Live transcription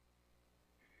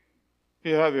If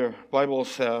you have your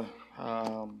Bibles,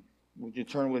 would you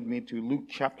turn with me to Luke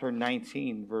chapter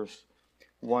 19, verse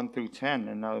 1 through 10?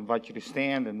 And I'll invite you to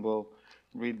stand and we'll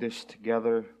read this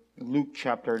together. Luke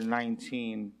chapter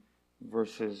 19,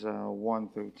 verses 1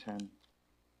 through 10.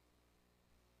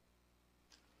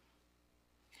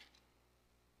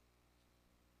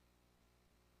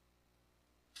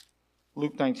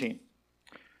 Luke 19,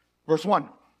 verse 1.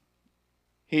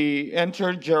 He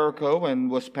entered Jericho and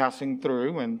was passing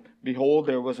through, and behold,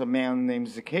 there was a man named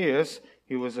Zacchaeus.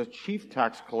 He was a chief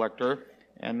tax collector,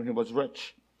 and he was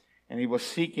rich. And he was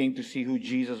seeking to see who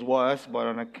Jesus was, but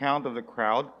on account of the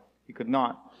crowd, he could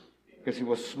not, because he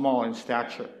was small in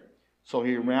stature. So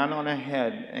he ran on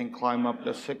ahead and climbed up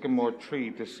the sycamore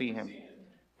tree to see him,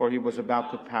 for he was about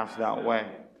to pass that way.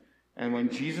 And when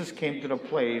Jesus came to the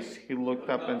place, he looked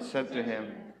up and said to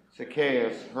him,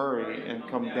 Zacchaeus, hurry and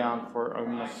come down, for I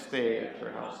must stay at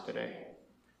your house today.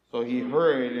 So he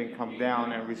hurried and come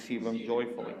down and received him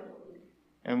joyfully.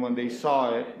 And when they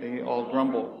saw it, they all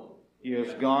grumbled, he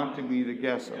has gone to be the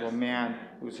guest of a man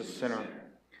who is a sinner.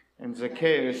 And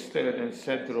Zacchaeus stood and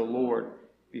said to the Lord,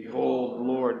 Behold,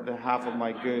 Lord, the half of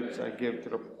my goods I give to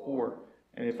the poor,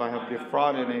 and if I have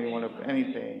defrauded anyone of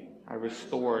anything, I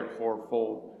restore it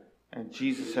fourfold. And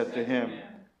Jesus said to him,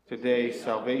 Today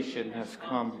salvation has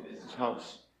come to this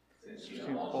house,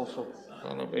 also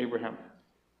son of Abraham.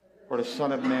 For the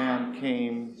Son of Man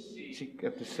came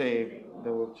to save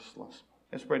the which is lost.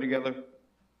 Let's pray together.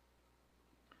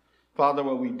 Father,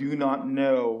 what we do not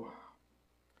know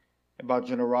about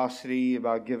generosity,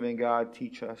 about giving, God,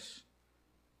 teach us.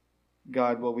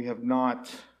 God, what we have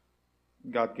not,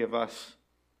 God, give us.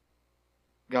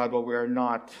 God, what we are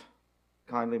not,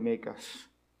 kindly make us.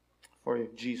 For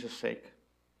Jesus' sake.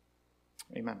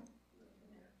 Amen.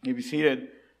 You be seated.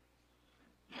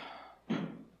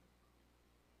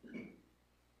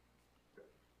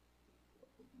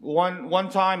 One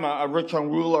time, a rich young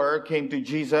ruler came to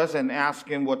Jesus and asked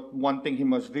him what one thing he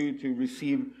must do to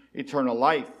receive eternal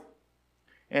life.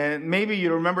 And maybe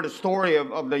you remember the story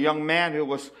of the young man who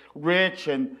was rich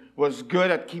and was good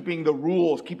at keeping the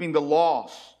rules, keeping the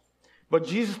laws. But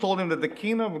Jesus told him that the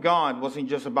kingdom of God wasn't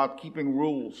just about keeping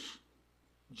rules.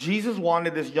 Jesus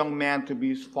wanted this young man to be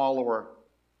his follower,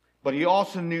 but he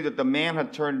also knew that the man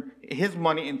had turned his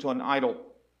money into an idol.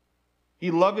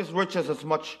 He loved his riches as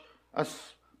much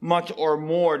or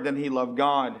more than he loved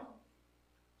God.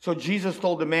 So Jesus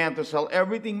told the man to sell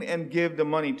everything and give the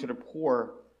money to the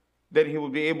poor, that he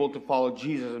would be able to follow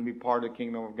Jesus and be part of the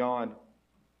kingdom of God.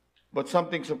 But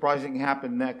something surprising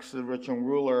happened next. The rich young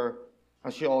ruler,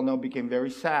 as you all know, became very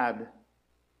sad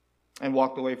and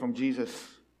walked away from Jesus.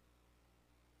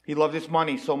 He loved his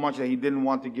money so much that he didn't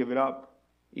want to give it up,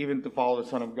 even to follow the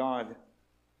Son of God,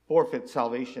 forfeit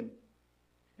salvation.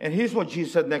 And here's what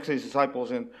Jesus said next to his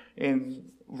disciples in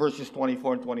verses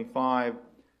 24 and 25.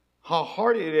 How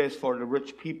hard it is for the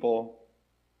rich people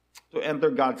to enter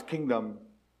God's kingdom.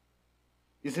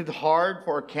 Is it hard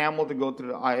for a camel to go through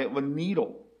the eye of a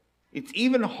needle? It's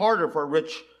even harder for a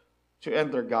rich to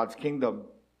enter God's kingdom.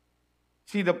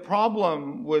 See, the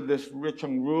problem with this rich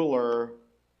young ruler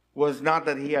was not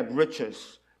that he had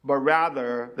riches, but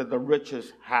rather that the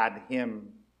riches had him.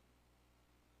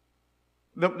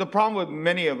 The problem with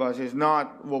many of us is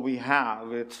not what we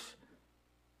have,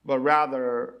 but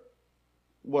rather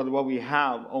what we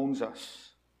have owns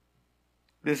us.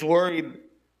 This worried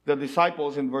the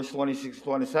disciples in verse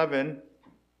 26-27.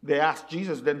 They asked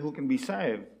Jesus, then who can be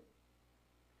saved?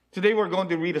 Today we're going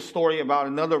to read a story about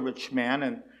another rich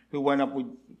man who went up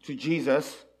to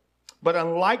Jesus. But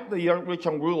unlike the rich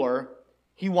young ruler,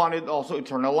 he wanted also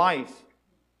eternal life.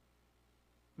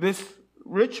 This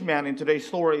rich man in today's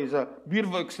story is a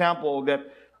beautiful example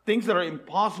that things that are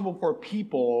impossible for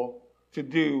people to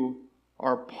do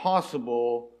are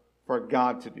possible for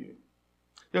God to do.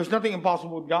 There's nothing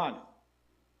impossible with God,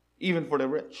 even for the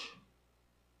rich.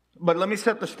 But let me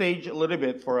set the stage a little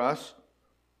bit for us.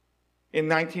 In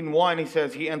 19:1, he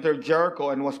says he entered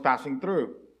Jericho and was passing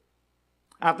through.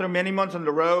 After many months on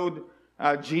the road,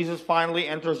 Jesus finally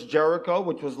enters Jericho,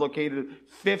 which was located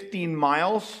 15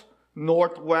 miles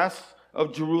northwest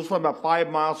of Jerusalem, about 5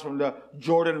 miles from the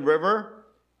Jordan River.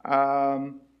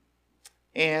 And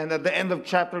at the end of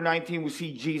chapter 19, we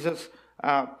see Jesus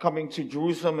coming to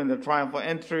Jerusalem in the triumphal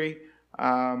entry.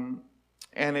 And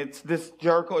this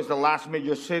Jericho is the last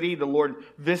major city the Lord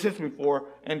visits before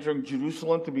entering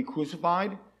Jerusalem to be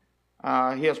crucified.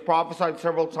 He has prophesied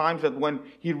several times that when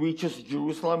he reaches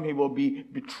Jerusalem, he will be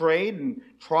betrayed and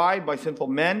tried by sinful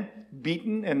men,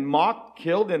 beaten and mocked,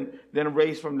 killed, and then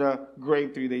raised from the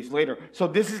grave 3 days later. So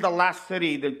this is the last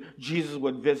city that Jesus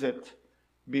would visit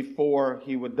before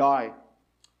he would die.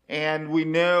 And we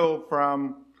know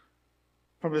from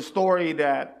the story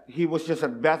that he was just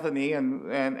at Bethany,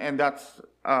 and that's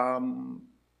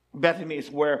Bethany is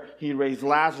where he raised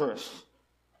Lazarus.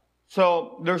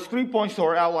 So there's 3 points to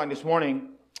our outline this morning.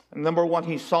 Number 1,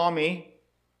 he saw me.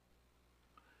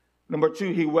 Number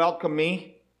 2, he welcomed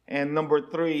me. And number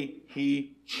 3,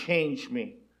 he changed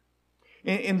me.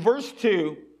 In verse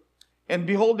 2, and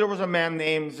behold, there was a man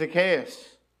named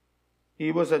Zacchaeus.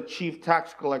 He was a chief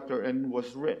tax collector and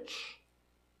was rich.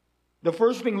 The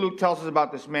first thing Luke tells us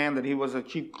about this man, that he was a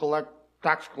chief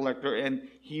tax collector and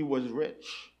he was rich.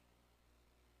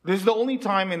 This is the only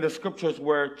time in the scriptures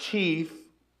where chief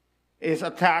is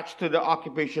attached to the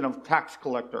occupation of tax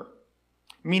collector,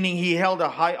 meaning he held a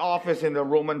high office in the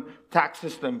Roman tax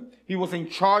system. He was in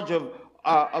charge of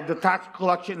the tax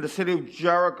collection in the city of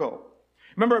Jericho.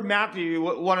 Remember, Matthew,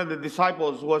 one of the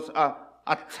disciples, was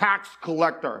a tax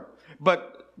collector,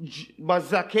 but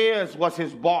Zacchaeus was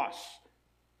his boss,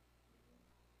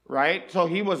 right? So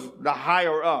he was the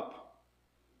higher up.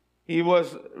 He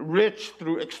was rich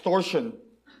through extortion.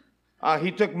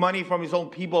 He took money from his own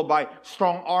people by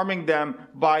strong-arming them,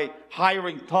 by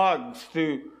hiring thugs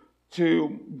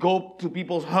to go to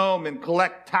people's home and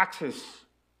collect taxes.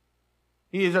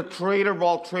 He is a traitor of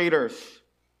all traitors.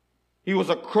 He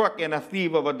was a crook and a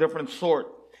thief of a different sort.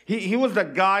 He was the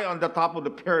guy on the top of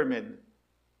the pyramid.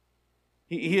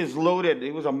 He is loaded.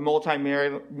 He was a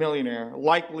multi-millionaire.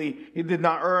 Likely, he did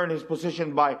not earn his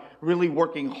position by really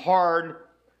working hard.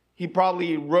 He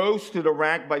probably rose to the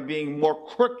rank by being more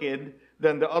crooked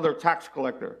than the other tax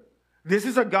collector. This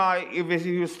is a guy, if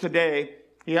he was today,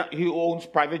 he owns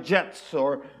private jets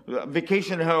or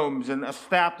vacation homes and a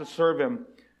staff to serve him.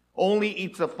 Only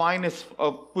eats the finest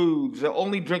of foods,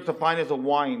 only drinks the finest of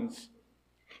wines.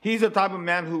 He's the type of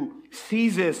man who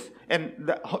seizes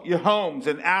your homes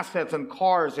and assets and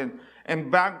cars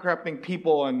and bankrupting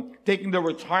people and taking their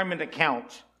retirement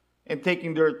account and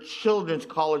taking their children's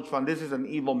college fund. This is an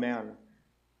evil man.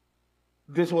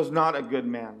 This was not a good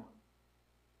man.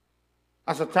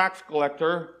 As a tax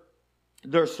collector,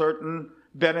 there are certain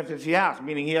benefits he has,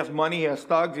 meaning he has money, he has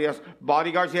thugs, he has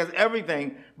bodyguards, he has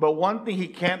everything. But one thing he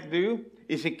can't do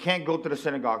is he can't go to the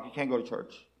synagogue. He can't go to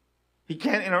church. He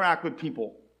can't interact with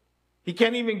people. He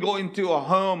can't even go into a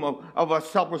home of a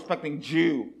self-respecting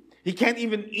Jew. He can't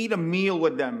even eat a meal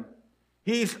with them.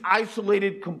 He is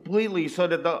isolated completely, so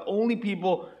that the only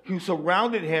people who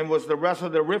surrounded him was the rest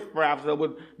of the riffraffs that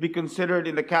would be considered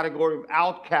in the category of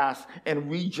outcasts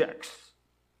and rejects.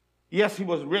 Yes, he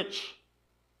was rich,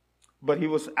 but he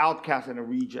was outcast and a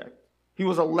reject. He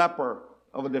was a leper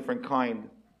of a different kind.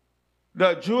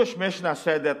 The Jewish Mishnah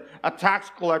said that a tax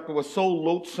collector was so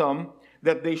loathsome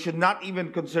that they should not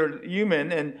even consider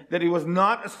human, and that it was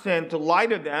not a sin to lie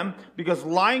to them, because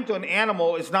lying to an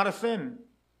animal is not a sin.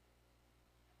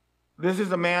 This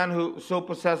is a man who is so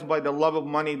possessed by the love of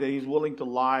money that he's willing to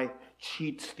lie,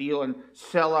 cheat, steal, and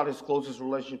sell out his closest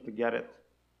relationship to get it.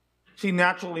 See,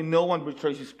 naturally, no one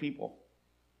betrays his people,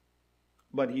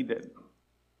 but he did.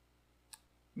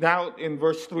 Now, in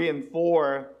verse 3 and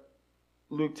 4,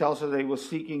 Luke tells us that he was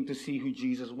seeking to see who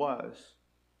Jesus was.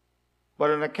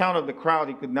 But on account of the crowd,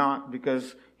 he could not,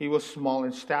 because he was small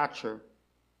in stature.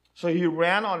 So he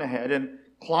ran on ahead and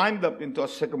climbed up into a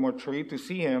sycamore tree to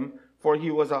see him, for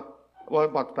he was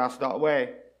about to pass that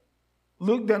way.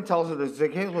 Luke then tells us that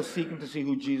Zacchaeus was seeking to see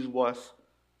who Jesus was,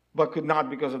 but could not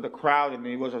because of the crowd, and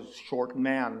he was a short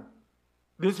man.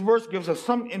 This verse gives us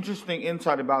some interesting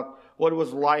insight about what it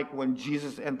was like when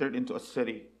Jesus entered into a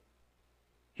city.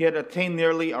 He had attained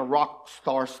nearly a rock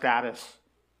star status.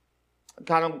 It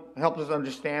kind of helps us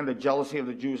understand the jealousy of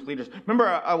the Jewish leaders.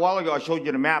 Remember, a while ago I showed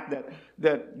you the map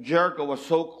that Jericho was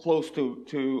so close to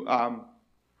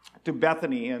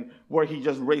Bethany, and where he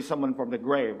just raised someone from the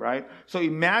grave, right? So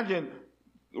imagine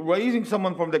raising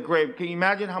someone from the grave. Can you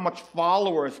imagine how much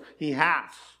followers he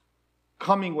has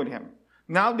coming with him?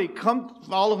 Now they come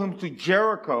follow him to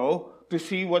Jericho to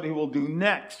see what he will do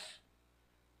next.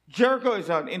 Jericho is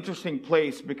an interesting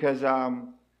place because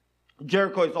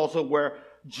Jericho is also where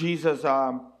Jesus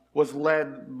was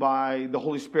led by the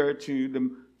Holy Spirit to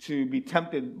be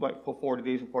tempted for 40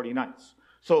 days and 40 nights.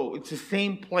 So it's the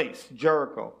same place,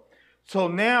 Jericho. So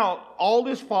now all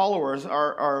these followers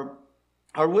are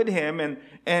with him,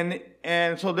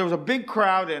 and so there was a big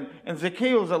crowd, and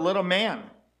Zacchaeus was a little man.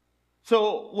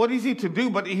 So what is he to do?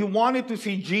 But he wanted to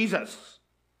see Jesus.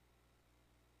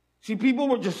 See, people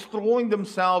were just throwing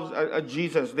themselves at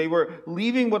Jesus. They were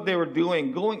leaving what they were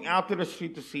doing, going out to the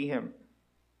street to see him.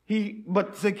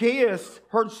 But Zacchaeus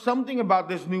heard something about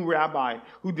this new rabbi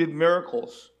who did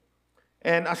miracles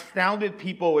and astounded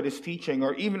people with his teaching,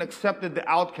 or even accepted the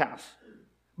outcast.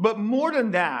 But more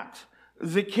than that,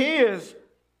 Zacchaeus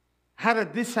had a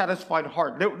dissatisfied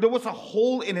heart. There was a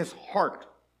hole in his heart.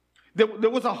 There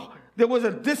was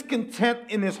a discontent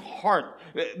in his heart.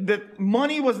 That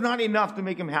money was not enough to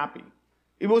make him happy.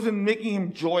 It wasn't making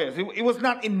him joyous. It was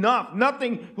not enough.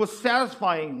 Nothing was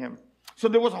satisfying him. So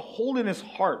there was a hole in his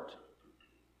heart.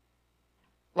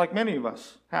 Like many of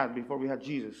us had before we had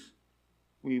Jesus.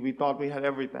 We thought we had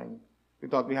everything. We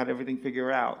thought we had everything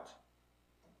figured out.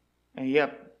 And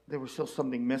yet, there was still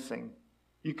something missing.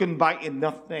 You couldn't buy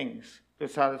enough things to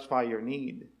satisfy your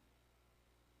need.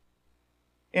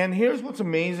 And here's what's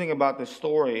amazing about this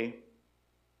story.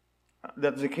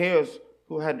 That Zacchaeus,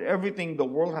 who had everything the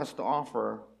world has to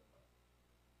offer,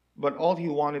 but all he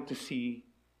wanted to see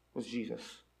was Jesus.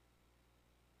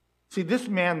 See, this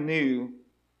man knew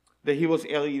that he was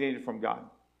alienated from God.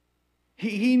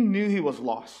 He knew he was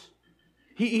lost.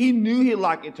 He knew he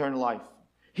lacked eternal life.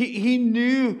 He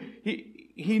knew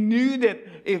that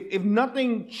if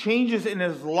nothing changes in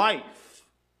his life,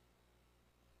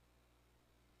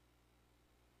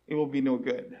 it will be no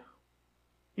good.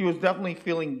 He was definitely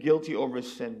feeling guilty over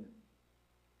his sin.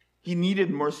 He needed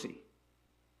mercy.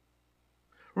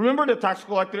 Remember the tax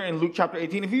collector in Luke chapter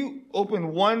 18? If you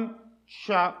open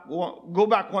go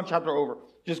back one chapter over.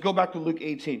 Just go back to Luke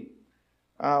 18.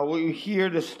 We hear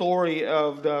the story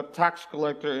of the tax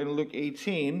collector in Luke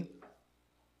 18,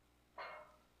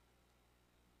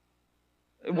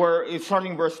 where it's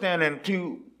starting verse 10, and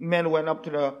two men went up to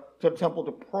the temple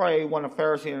to pray, one a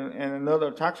Pharisee and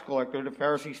another tax collector. The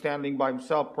Pharisee, standing by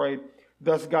himself, prayed,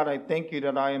 "Thus, God, I thank you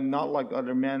that I am not like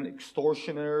other men,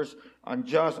 extortioners,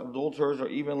 unjust, adulterers, or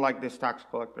even like this tax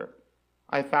collector.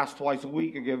 I fast twice a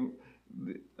week, I give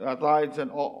tithes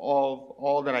and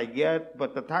all that I get."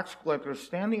 But the tax collector,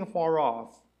 standing afar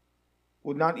off,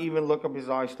 would not even look up his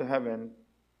eyes to heaven,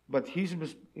 but he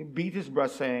beat his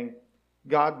breast, saying,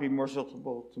 "God, be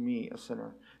merciful to me, a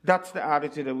sinner." That's the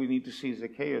attitude that we need to see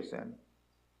Zacchaeus in.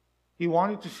 He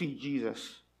wanted to see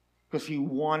Jesus because he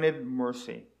wanted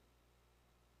mercy.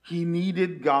 He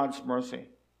needed God's mercy.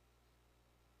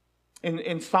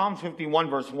 In Psalm 51,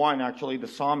 verse 1, actually, the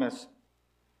psalmist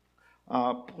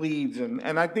pleads,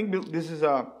 and I think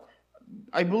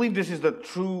I believe this is the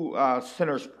true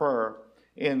sinner's prayer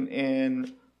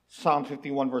in Psalm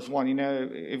 51, verse 1. You know,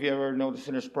 if you ever know the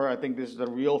sinner's prayer, I think this is the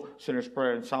real sinner's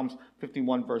prayer in Psalms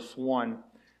 51, verse 1,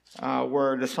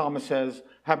 where the psalmist says,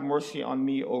 "Have mercy on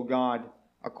me, O God,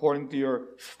 according to your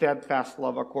steadfast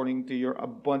love, according to your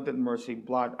abundant mercy,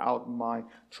 blot out my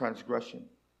transgression."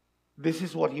 This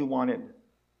is what he wanted.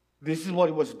 This is what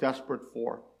he was desperate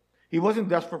for. He wasn't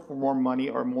desperate for more money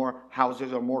or more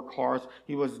houses or more cars.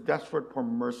 He was desperate for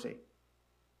mercy.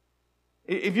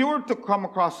 If you were to come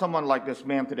across someone like this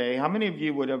man today, how many of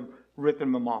you would have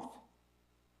written him off?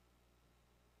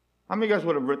 How many of you guys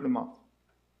would have written him off?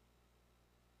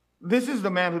 This is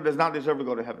the man who does not deserve to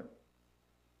go to heaven.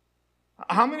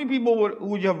 How many people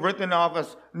would you have written off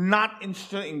as not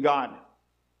interested in God?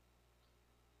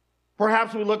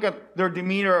 Perhaps we look at their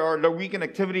demeanor or their weekend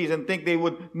activities and think they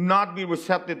would not be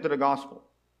receptive to the gospel.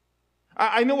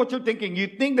 I know what you're thinking. You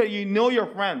think that you know your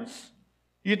friends.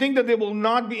 You think that they will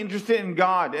not be interested in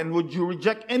God, and would you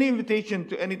reject any invitation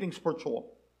to anything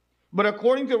spiritual? But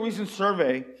according to a recent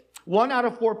survey, 1 out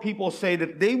of 4 people say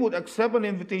that they would accept an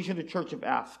invitation to church if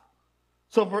asked.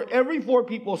 So for every 4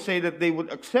 people say that they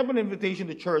would accept an invitation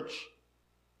to church,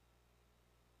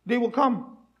 they will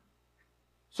come.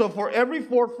 So for every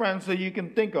 4 friends that you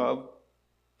can think of,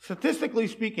 statistically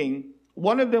speaking,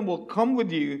 1 of them will come with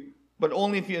you, but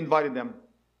only if you invited them.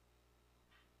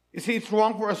 You see, it's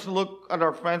wrong for us to look at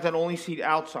our friends and only see the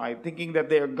outside, thinking that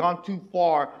they are gone too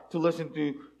far to listen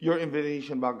to your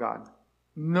invitation about God.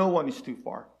 No one is too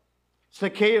far.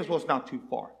 Zacchaeus was not too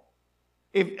far.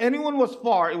 If anyone was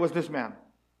far, it was this man.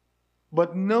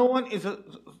 But no one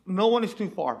is too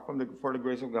far for the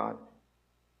grace of God.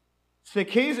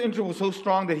 Zacchaeus' interest was so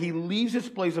strong that he leaves his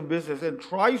place of business and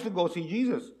tries to go see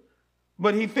Jesus.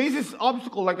 But he faces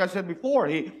obstacle, like I said before.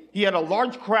 He had a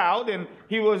large crowd, and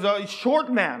he was a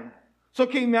short man. So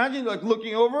can you imagine, like,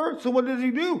 looking over? So what does he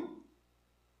do?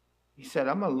 He said,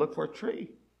 "I'm going to look for a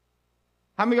tree."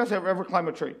 How many of you guys have ever climbed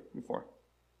a tree before?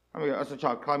 How many of you guys, as a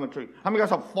child, climbed a tree? How many of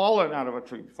you guys have fallen out of a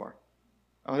tree before?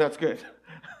 Oh, that's good.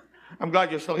 I'm glad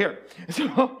you're still here.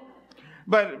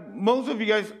 But most of you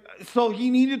guys, so he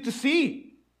needed to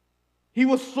see. He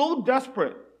was so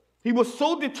desperate. He was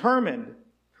so determined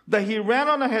that he ran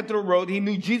on ahead to the road he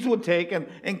knew Jesus would take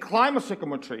and climb a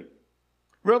sycamore tree.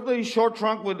 Relatively short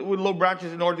trunk with low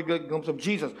branches in order to get a glimpse of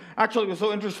Jesus. Actually, it was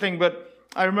so interesting, but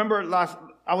I remember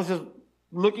I was just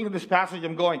looking at this passage,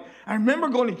 I'm going, I remember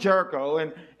going to Jericho,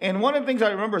 and one of the things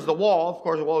I remember is the wall, of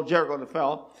course, the wall of Jericho that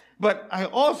fell. But I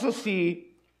also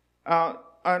see an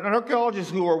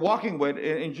archaeologist who we're walking with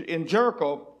in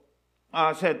Jericho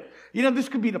said, this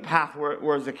could be the path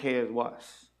where Zacchaeus was.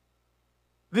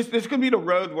 This could be the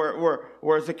road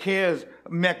where Zacchaeus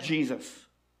met Jesus.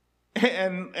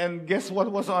 And guess what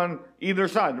was on either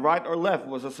side, right or left,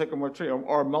 was a sycamore tree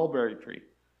or a mulberry tree,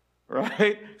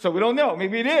 right? So we don't know.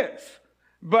 Maybe it is.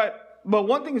 But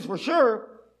one thing is for sure,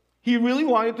 he really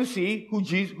wanted to see who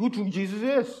true Jesus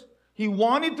is. He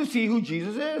wanted to see who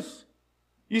Jesus is.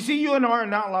 You see, you and I are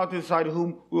not allowed to decide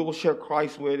whom we will share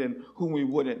Christ with and whom we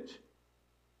wouldn't.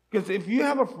 Because if you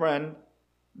have a friend,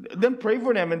 then pray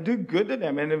for them and do good to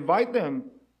them and invite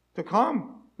them to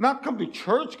come. Not come to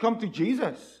church, come to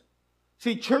Jesus.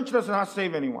 See, church does not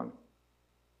save anyone.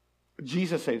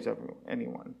 Jesus saves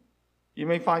anyone. You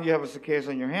may find you have a Zacchaeus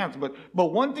on your hands, but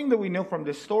one thing that we know from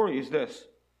this story is this.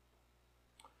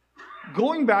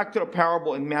 Going back to the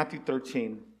parable in Matthew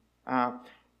 13,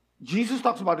 Jesus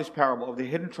talks about this parable of the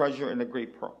hidden treasure and the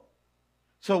great pearl.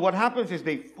 So what happens is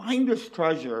they find this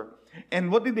treasure,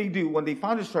 and what did they do? When they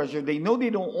found this treasure, they know they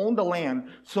don't own the land,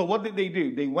 so what did they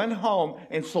do? They went home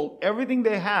and sold everything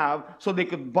they have so they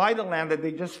could buy the land that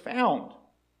they just found.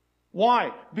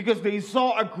 Why? Because they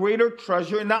saw a greater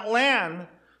treasure in that land,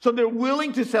 so they're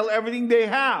willing to sell everything they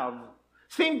have.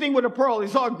 Same thing with a pearl. They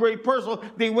saw a great pearl, so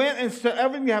they went and sold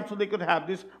everything they have so they could have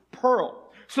this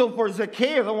pearl. So for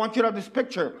Zacchaeus, I want you to have this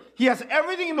picture. He has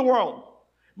everything in the world,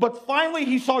 but finally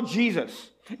he saw Jesus.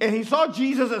 And he saw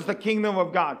Jesus as the kingdom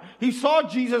of God. He saw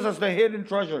Jesus as the hidden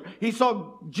treasure. He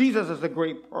saw Jesus as the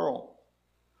great pearl.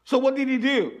 So what did he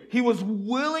do? He was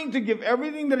willing to give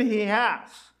everything that he has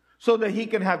so that he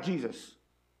can have Jesus.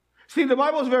 See, the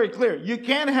Bible is very clear. You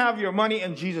can't have your money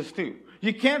and Jesus too.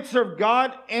 You can't serve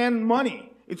God and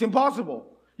money. It's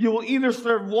impossible. You will either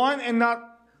serve one and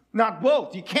not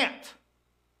both. You can't.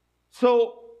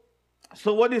 So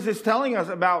what is this telling us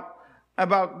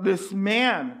about this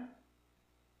man?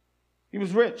 He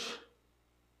was rich,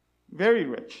 very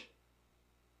rich,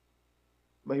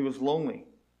 but he was lonely.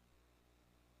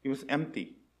 He was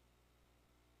empty,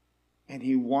 and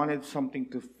he wanted something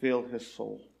to fill his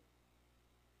soul.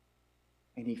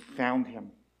 And he found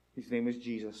him. His name is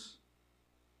Jesus.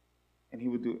 And he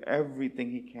would do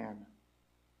everything he can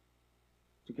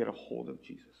to get a hold of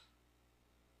Jesus.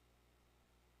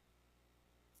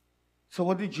 So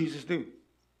what did Jesus do?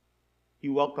 He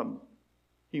welcomed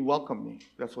me.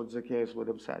 That's what Zacchaeus would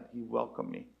have said. He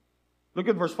welcomed me. Look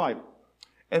at verse 5.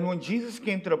 And when Jesus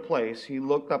came to the place, he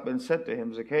looked up and said to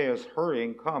him, Zacchaeus, hurry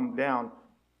and come down,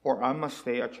 for I must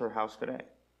stay at your house today.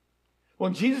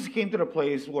 When Jesus came to the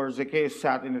place where Zacchaeus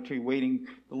sat in a tree waiting,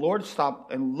 the Lord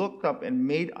stopped and looked up and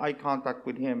made eye contact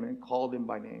with him and called him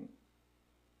by name.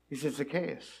 He said,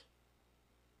 Zacchaeus.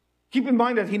 Keep in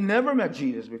mind that he never met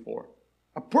Jesus before.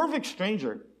 A perfect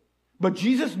stranger. But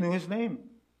Jesus knew his name.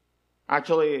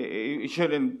 Actually, it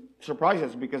shouldn't surprise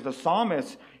us because the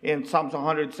psalmist in Psalms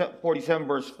 147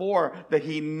 verse 4, that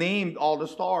he named all the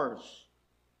stars.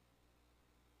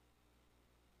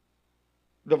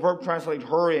 The verb translated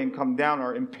hurry and come down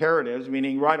are imperatives,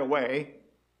 meaning right away.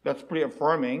 That's pretty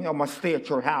affirming. I must stay at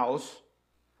your house.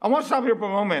 I want to stop here for a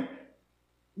moment.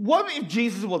 What if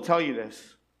Jesus will tell you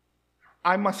this?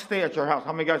 I must stay at your house.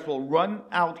 How many guys will run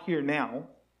out here now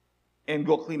and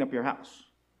go clean up your house?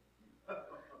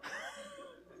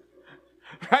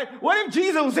 Right? What if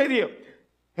Jesus will say to you,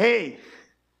 hey,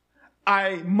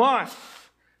 I must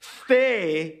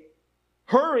stay,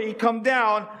 hurry, come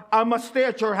down, I must stay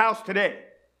at your house today.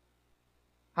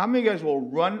 How many guys will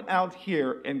run out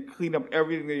here and clean up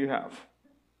everything that you have?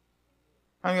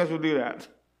 How many guys will do that?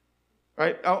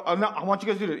 Right? I want you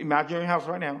guys to do this. Imagine your house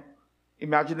right now.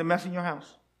 Imagine the mess in your house.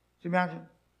 Just imagine.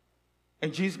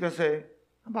 And Jesus is going to say,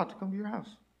 I'm about to come to your house.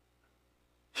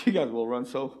 You guys will run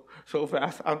so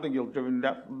fast. I don't think you'll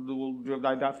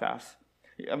drive that fast.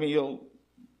 I mean,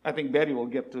 I think Betty will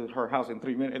get to her house in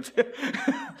 3 minutes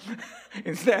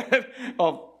instead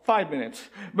of 5 minutes.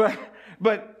 But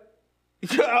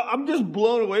I'm just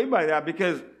blown away by that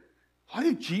because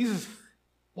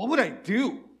what would I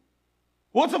do?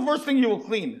 What's the first thing you will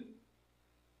clean?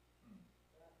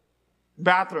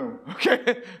 Bathroom.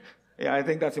 Okay. Yeah, I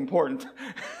think that's important.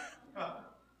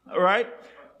 All right?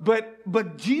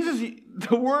 But Jesus,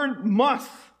 the word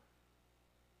must,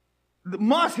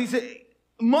 he said,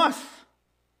 must.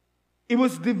 It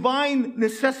was divine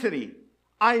necessity.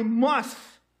 I must.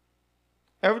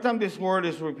 Every time this word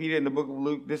is repeated in the book of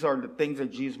Luke, these are the things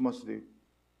that Jesus must do.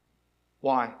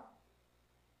 Why?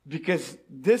 Because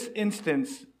this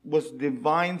instance was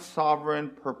divine sovereign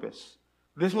purpose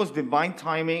This was divine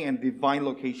timing and divine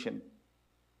location.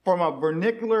 From a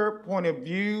vernacular point of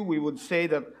view, we would say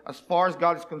that as far as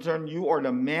God is concerned, you are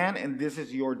the man and this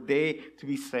is your day to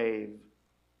be saved.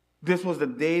 This was the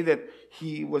day that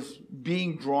he was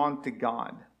being drawn to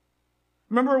God.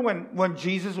 Remember when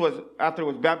Jesus was, after he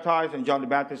was baptized and John the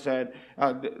Baptist said,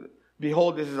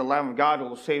 behold, this is the Lamb of God who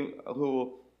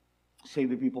will save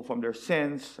the people from their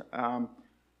sins.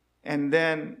 And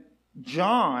then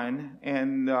John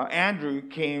and Andrew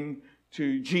came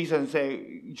to Jesus and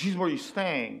say, Jesus, where are you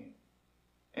staying?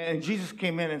 And Jesus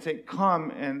came in and said,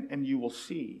 come and you will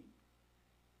see.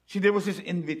 See, there was this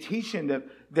invitation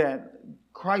that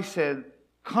Christ said,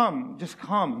 come, just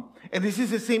come. And this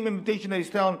is the same invitation that he's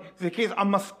telling Zacchaeus, I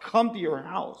must come to your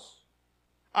house.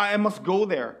 I must go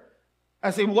there.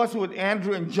 As it was with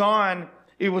Andrew and John,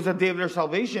 it was a day of their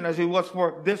salvation. As it was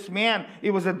for this man,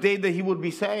 it was a day that he would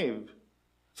be saved.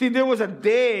 See, there was a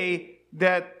day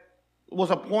that was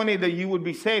appointed that you would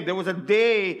be saved. There was a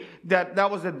day that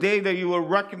was the day that you will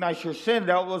recognize your sin.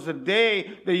 That was the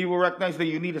day that you will recognize that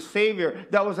you need a Savior.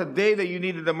 That was a day that you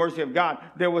needed the mercy of God.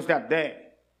 There was that day.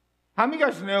 How many of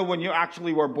you guys know when you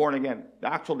actually were born again?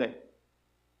 The actual day.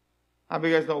 How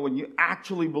many of you guys know when you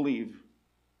actually believe?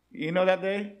 You know that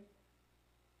day?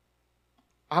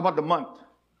 How about the month?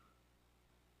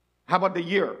 How about the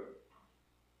year?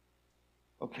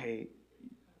 Okay.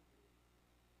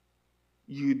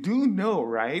 You do know,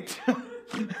 right?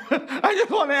 I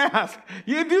just want to ask.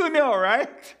 You do know,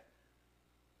 right?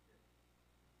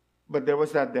 But there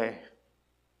was that day.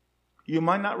 You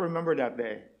might not remember that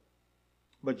day,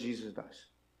 but Jesus does.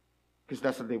 Because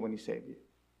that's the day when he saved you.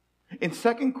 In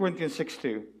 2 Corinthians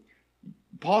 6:2,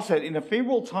 Paul said, in a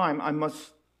favorable time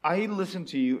I listen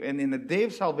to you, and in the day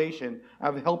of salvation I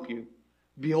have helped you.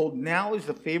 Behold, now is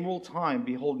the favorable time.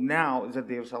 Behold, now is the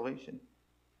day of salvation.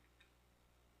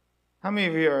 How many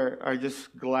of you are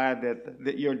just glad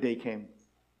that your day came?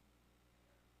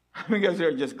 How many of you guys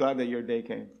are just glad that your day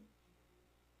came?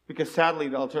 Because sadly,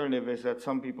 the alternative is that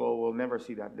some people will never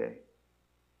see that day.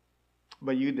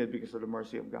 But you did because of the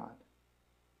mercy of God.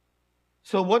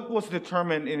 So what was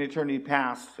determined in eternity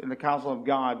past in the counsel of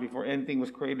God before anything was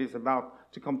created is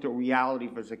about to come to a reality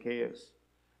for Zacchaeus.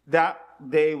 That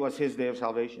day was his day of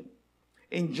salvation.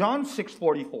 In John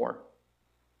 6:44,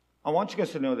 I want you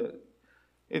guys to know that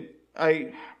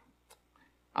I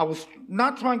was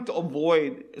not trying to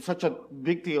avoid such a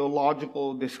big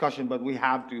theological discussion, but we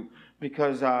have to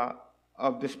because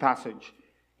of this passage.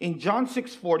 In John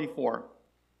 6:44,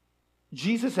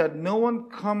 Jesus said, no one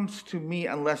comes to me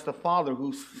unless the Father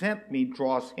who sent me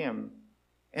draws him,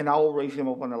 and I will raise him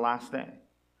up on the last day.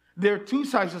 There are two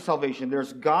sides of salvation.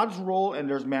 There's God's role and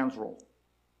there's man's role.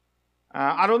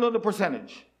 I don't know the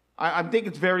percentage. I think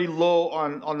it's very low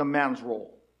on the man's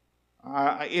role.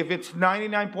 If it's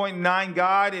 99.9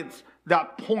 God, it's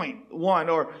that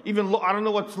 0.1, or even I don't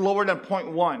know what's lower than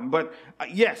 0.1. But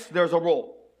yes, there's a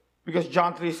role, because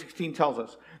John 3:16 tells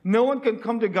us no one can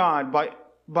come to God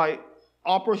by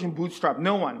Operation Bootstrap.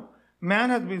 No one. Man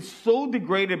has been so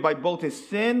degraded by both his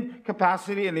sin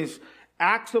capacity and his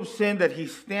acts of sin that he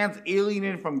stands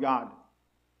alienated from God.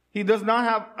 He does not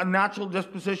have a natural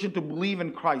disposition to believe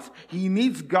in Christ. He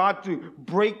needs God to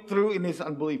break through in his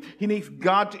unbelief. He needs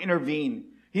God to intervene.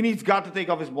 He needs God to take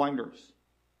off his blinders.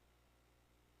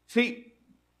 See,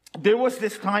 there was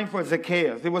this time for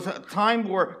Zacchaeus. There was a time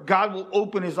where God will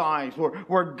open his eyes,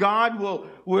 where God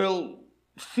will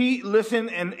see, listen,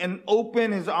 and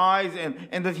open his eyes,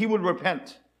 and that he would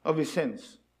repent of his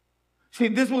sins. See,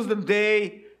 this was the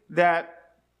day that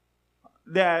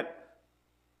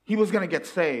he was going to get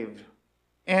saved.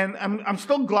 And I'm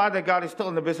still glad that God is still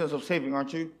in the business of saving,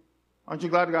 aren't you? Aren't you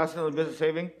glad that God is still in the business of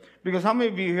saving? Because how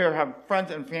many of you here have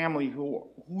friends and family who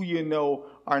you know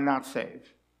are not saved?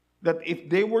 That if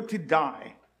they were to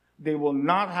die, they will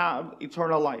not have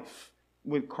eternal life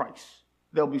with Christ.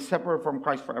 They'll be separate from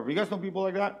Christ forever. You guys know people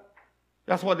like that?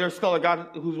 That's why there's still a God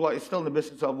who's is still in the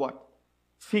business of what?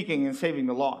 Seeking and saving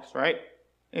the lost, right?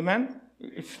 Amen?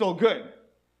 It's still good.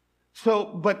 So,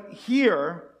 but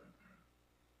here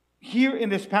in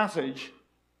this passage,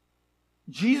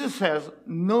 Jesus says,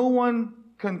 no one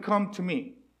can come to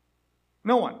me.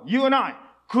 No one. You and I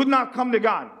could not come to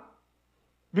God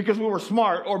because we were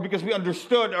smart or because we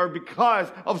understood or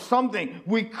because of something.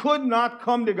 We could not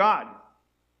come to God.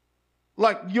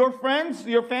 Like your friends,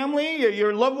 your family,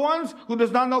 your loved ones who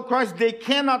does not know Christ, they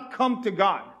cannot come to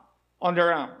God on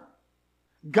their own.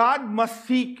 God must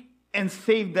seek and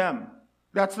save them.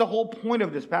 That's the whole point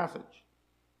of this passage.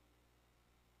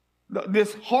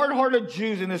 This hard-hearted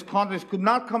Jews in this context could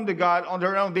not come to God on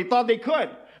their own. They thought they could.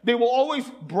 They will always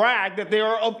brag that they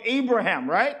are of Abraham,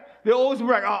 right? They always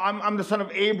brag, oh, I'm the son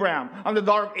of Abraham. I'm the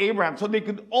daughter of Abraham. So they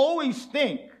could always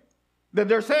think that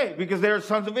they're saved because they're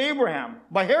sons of Abraham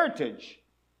by heritage.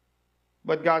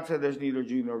 But God said there's neither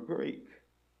Jew nor Greek.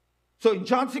 So in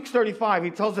John 6:35,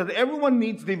 he tells us that everyone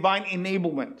needs divine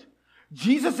enablement.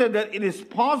 Jesus said that it is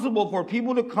possible for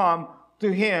people to come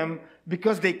to him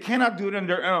because they cannot do it on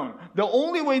their own. The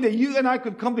only way that you and I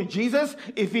could come to Jesus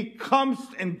if he comes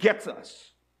and gets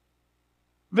us.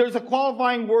 There's a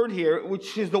qualifying word here,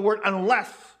 which is the word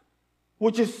unless,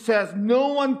 which says no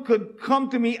one could come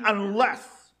to me unless.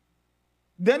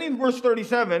 Then in verse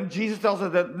 37, Jesus tells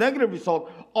us that negative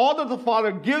result, all that the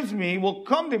Father gives me will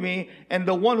come to me, and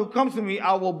the one who comes to me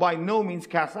I will by no means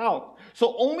cast out.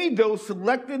 So only those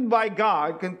selected by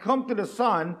God can come to the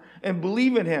Son and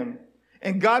believe in him.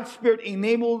 And God's Spirit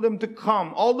enabled them to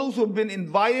come. All those who have been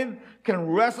invited can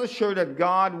rest assured that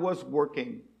God was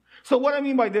working. So what I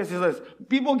mean by this is this.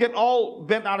 People get all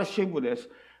bent out of shape with this.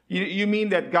 You mean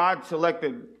that God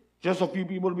selected just a few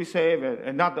people to be saved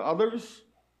and not the others?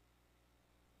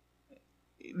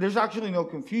 There's actually no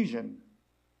confusion.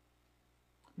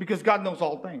 Because God knows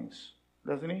all things,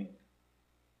 doesn't he?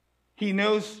 He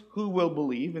knows who will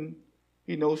believe and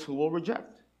he knows who will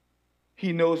reject.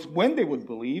 He knows when they would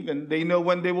believe, and they know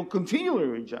when they will continually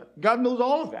reject. God knows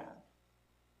all of that.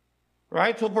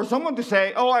 Right? So for someone to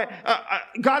say,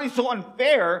 God is so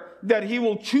unfair that he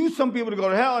will choose some people to go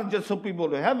to hell and just some people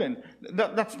to heaven,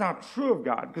 that's not true of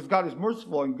God, because God is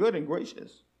merciful and good and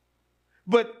gracious.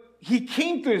 But he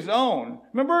came to his own.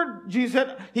 Remember,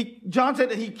 John said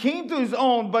that he came to his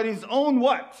own, but his own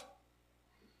what?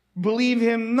 Believe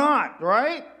him not,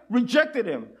 right? Rejected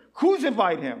him,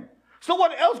 crucified him. So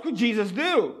what else could Jesus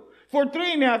do? For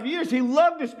 3.5 years, he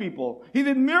loved his people. He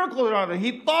did miracles around them.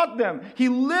 He taught them. He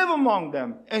lived among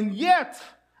them. And yet,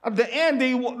 at the end,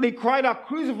 they cried out,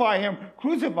 crucify him,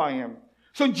 crucify him.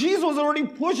 So Jesus was already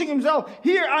pushing himself.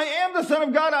 Here, I am the Son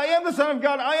of God. I am the Son of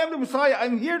God. I am the Messiah.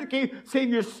 I'm here to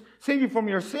save you from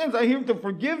your sins. I'm here to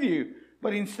forgive you.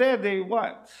 But instead, they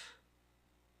what?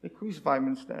 They crucify him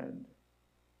instead.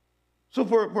 So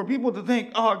for people to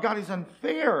think, oh, God is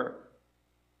unfair.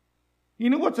 You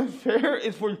know what's unfair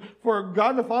is for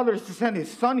God the Father is to send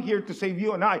his Son here to save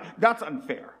you and I. That's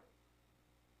unfair.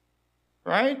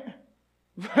 Right?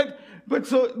 But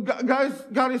so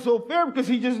God is so fair because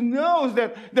he just knows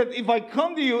that if I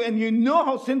come to you and you know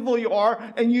how sinful you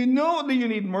are and you know that you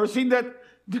need mercy, that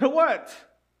what?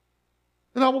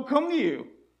 Then I will come to you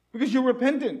because you're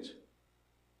repentant.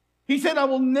 He said, I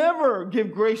will never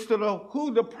give grace to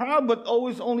the proud, but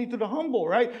always only to the humble,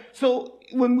 right? So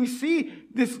when we see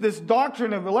this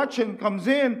doctrine of election comes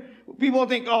in, people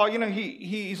think, oh,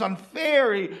 he's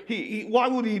unfair. Why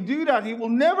would he do that? He will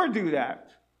never do that.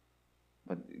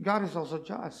 But God is also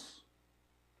just.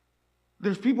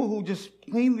 There's people who just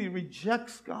plainly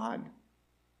rejects God.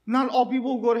 Not all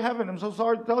people will go to heaven. I'm so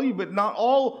sorry to tell you, but not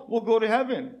all will go to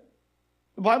heaven.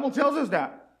 The Bible tells us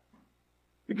that.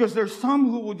 Because there's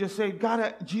some who will just say,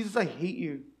 God, Jesus, I hate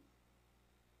you.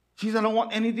 Jesus, I don't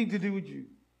want anything to do with you.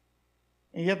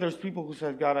 And yet there's people who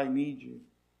say, God, I need you.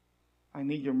 I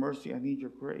need your mercy. I need your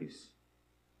grace.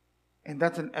 And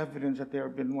that's an evidence that they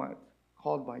have been what?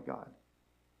 Called by God.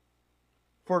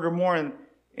 Furthermore,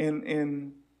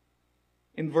 in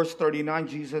verse 39,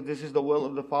 Jesus said, this is the will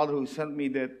of the Father who sent me,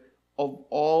 that of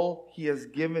all he has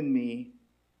given me,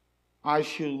 I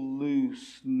should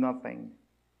lose nothing,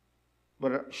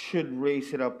 but should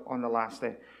raise it up on the last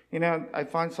day. I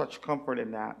find such comfort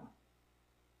in that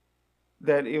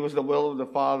it was the will of the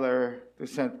Father to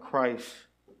send Christ,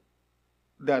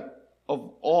 that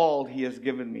of all he has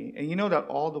given me. And you know that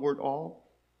all, the word all,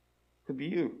 could be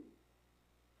you.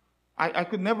 I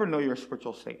could never know your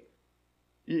spiritual state.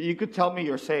 You could tell me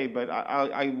you're saved, but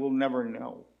I will never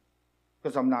know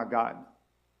because I'm not God.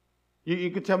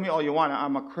 You could tell me all you want.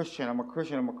 I'm a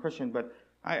Christian, but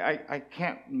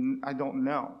I don't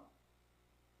know.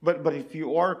 But if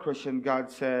you are a Christian,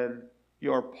 God said,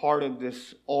 you are part of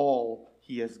this all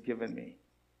he has given me.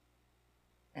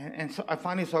 And so I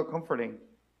find it so comforting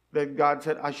that God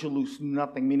said, I shall lose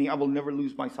nothing, meaning I will never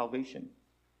lose my salvation.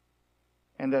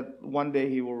 And that one day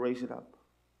he will raise it up.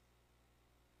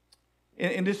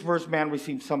 In this verse, man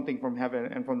receives something from heaven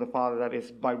and from the Father. That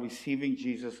is, by receiving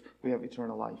Jesus, we have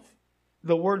eternal life.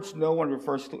 The words no one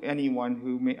refers to anyone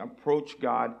who may approach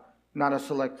God, not a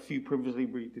select few previously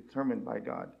predetermined by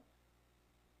God.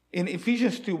 In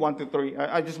Ephesians 2,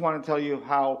 1-3, I just want to tell you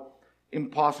how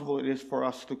impossible it is for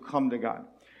us to come to God.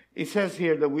 It says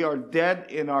here that we are dead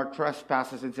in our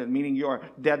trespasses and sin, meaning you are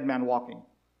a dead man walking.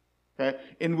 Okay?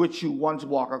 In which you once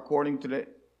walked according to the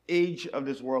age of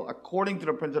this world, according to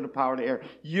the prince of the power of the air.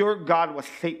 Your God was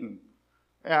Satan,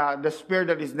 the spirit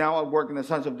that is now at work in the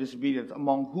sons of disobedience,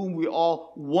 among whom we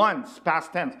all once,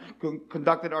 past tense,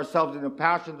 conducted ourselves in the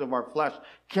passions of our flesh,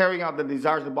 carrying out the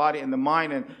desires of the body and the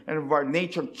mind, and of our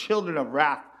nature children of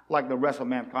wrath, like the rest of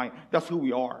mankind. That's who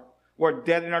we are. We're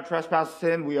dead in our trespass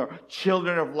sin. We are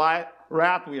children of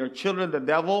wrath. We are children of the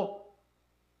devil.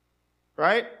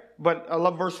 Right? But I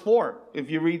love verse 4. If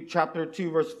you read chapter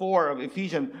 2, verse 4 of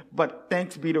Ephesians, but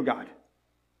thanks be to God.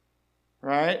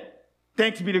 Right?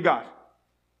 Thanks be to God.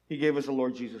 He gave us the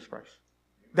Lord Jesus Christ.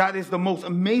 That is the most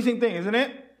amazing thing, isn't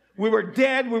it? We were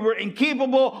dead. We were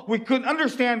incapable. We couldn't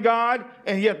understand God.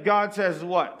 And yet God says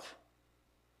what?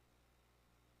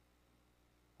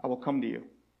 I will come to you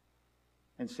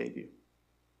and save you.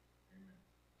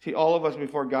 See, all of us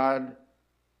before God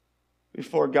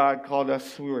called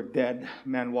us, we were dead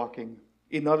men walking.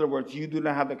 In other words, you do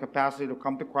not have the capacity to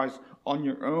come to Christ on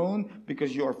your own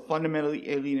because you are fundamentally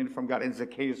alienated from God. And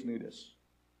Zacchaeus knew this.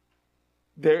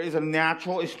 There is a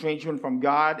natural estrangement from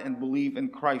God and belief in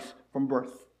Christ from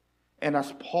birth. And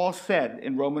as Paul said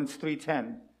in Romans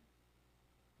 3:10,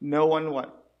 no one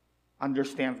what?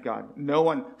 Understands God. No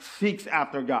one seeks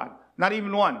after God. Not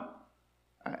even one.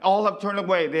 All have turned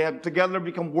away. They have together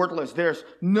become worthless. There's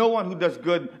no one who does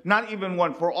good, not even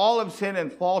one. For all have sinned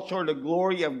and fall short of the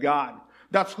glory of God.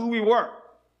 That's who we were.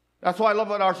 That's why I love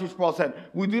what R.C. Sproul said.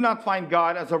 We do not find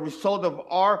God as a result of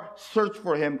our search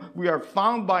for Him. We are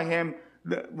found by Him.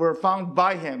 We're found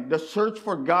by Him. The search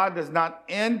for God does not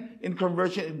end in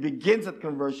conversion. It begins at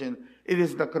conversion. It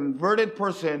is the converted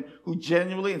person who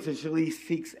genuinely and sincerely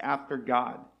seeks after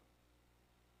God.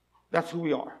 That's who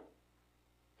we are.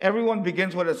 Everyone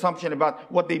begins with an assumption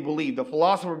about what they believe. The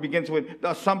philosopher begins with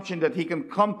the assumption that he can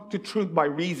come to truth by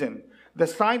reason. The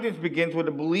scientist begins with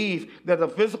the belief that the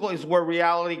physical is where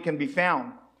reality can be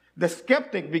found. The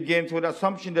skeptic begins with the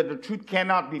assumption that the truth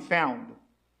cannot be found.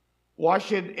 Why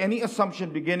should any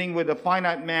assumption beginning with a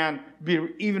finite man be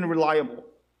even reliable?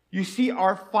 You see,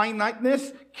 our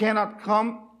finiteness cannot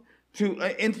come to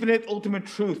an infinite ultimate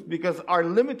truth because our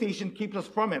limitation keeps us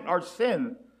from it, our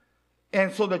sin.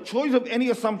 And so the choice of any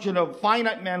assumption of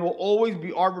finite man will always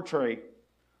be arbitrary.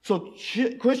 So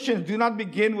Christians do not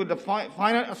begin with the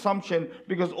finite assumption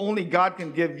because only God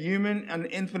can give human an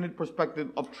infinite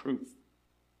perspective of truth.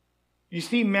 You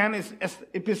see, man is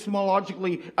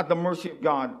epistemologically at the mercy of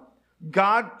God.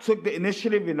 God took the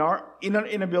initiative in our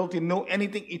inability to know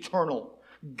anything eternal.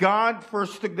 God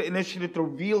first took the initiative to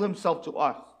reveal Himself to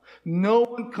us. No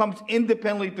one comes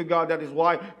independently to God. That is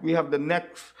why we have the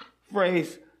next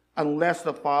phrase, unless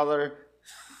the Father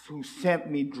who sent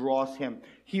me draws him.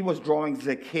 He was drawing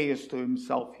Zacchaeus to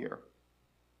himself here.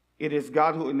 It is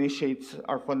God who initiates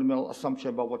our fundamental assumption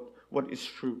about what is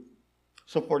true.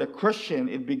 So for the Christian,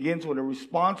 it begins with a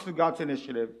response to God's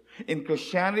initiative. In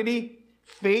Christianity,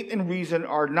 faith and reason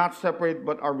are not separate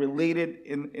but are related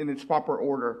in its proper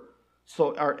order.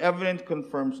 So our evidence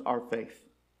confirms our faith.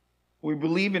 We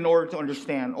believe in order to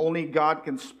understand. Only God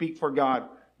can speak for God.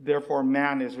 Therefore,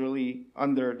 man is really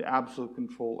under the absolute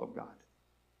control of God.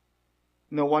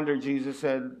 No wonder Jesus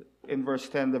said in verse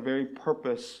 10, the very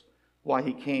purpose why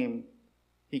He came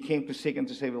to seek and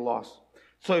to save the lost.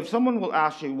 So if someone will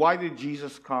ask you, why did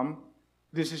Jesus come?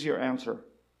 This is your answer.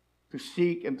 To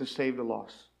seek and to save the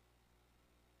lost.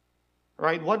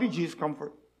 Right? Why did Jesus come?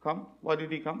 Why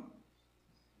did He come?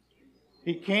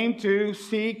 He came to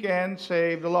seek and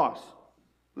save the lost.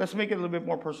 Let's make it a little bit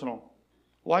more personal.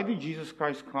 Why did Jesus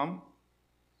Christ come?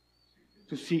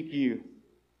 To seek you.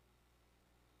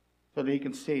 So that He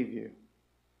can save you.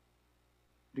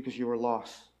 Because you were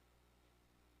lost.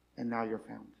 And now you're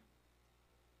found.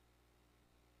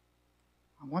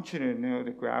 I want you to know the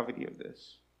gravity of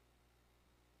this.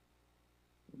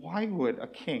 Why would a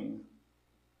king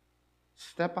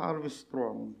step out of his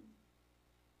throne,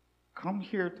 come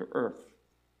here to earth,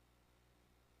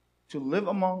 to live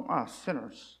among us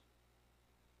sinners,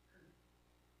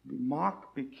 be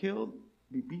mocked, be killed,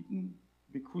 be beaten,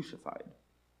 be crucified?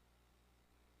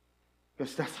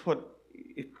 Because that's what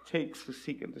it takes to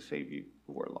seek and to save you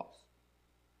who are lost.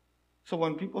 So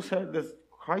when people said that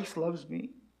Christ loves me,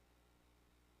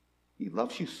 He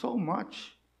loves you so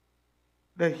much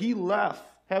that He left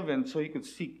heaven so He could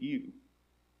seek you.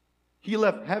 He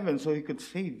left heaven so He could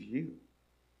save you.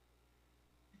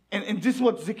 And this is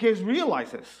what Zacchaeus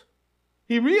realizes.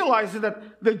 He realizes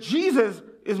that Jesus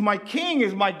is my King,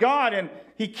 is my God, and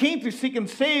He came to seek and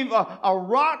save a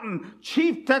rotten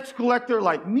chief tax collector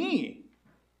like me.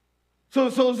 So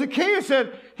Zacchaeus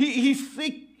said he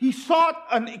sought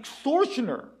an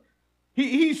extortioner.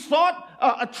 He sought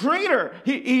a traitor.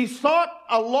 He sought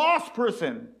a lost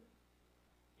person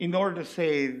in order to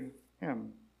save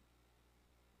him.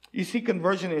 You see,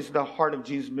 conversion is the heart of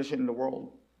Jesus' mission in the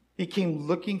world. He came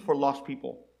looking for lost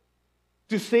people.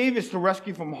 To save is to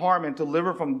rescue from harm and to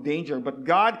deliver from danger. But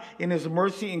God, in His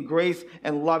mercy and grace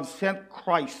and love, sent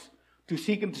Christ to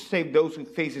seek and to save those who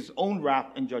face His own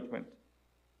wrath and judgment.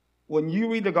 When you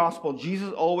read the gospel,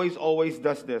 Jesus always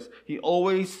does this. He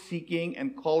always seeking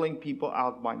and calling people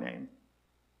out by name.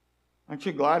 Aren't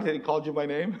you glad that He called you by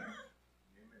name?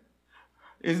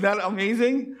 Isn't that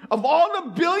amazing? Of all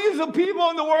the billions of people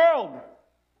in the world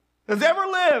that's ever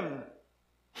lived,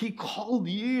 He called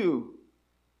you.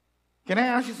 Can I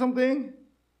ask you something?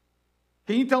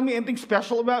 Can you tell me anything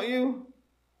special about you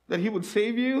that He would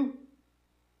save you?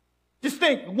 Just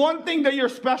think, one thing that you're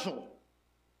special,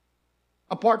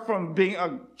 apart from being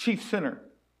a chief sinner.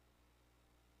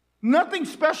 Nothing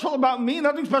special about me,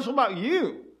 nothing special about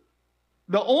you.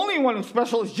 The only one who's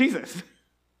special is Jesus.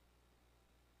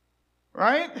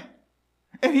 Right?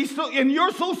 And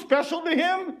you're so special to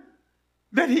Him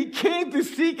that He came to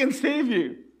seek and save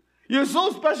you. You're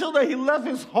so special that He left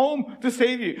His home to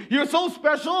save you. You're so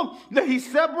special that He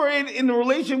separated in the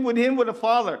relation with Him with the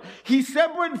Father. He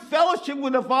separated fellowship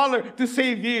with the Father to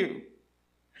save you.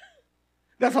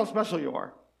 That's how special you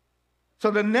are.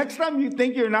 So the next time you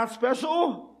think you're not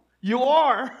special, you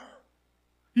are.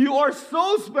 You are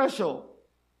so special.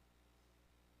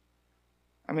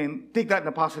 I mean, take that in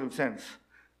a positive sense.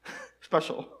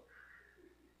 Special.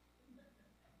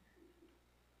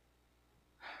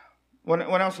 When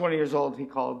I was 20 years old, he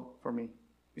called for me.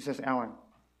 He says, Alan.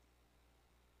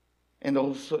 And the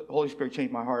Holy Spirit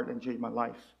changed my heart and changed my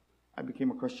life. I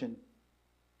became a Christian.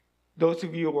 Those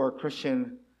of you who are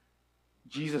Christian,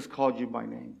 Jesus called you by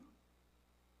name.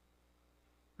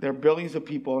 There are billions of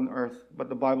people on earth, but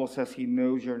the Bible says He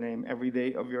knows your name every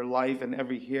day of your life and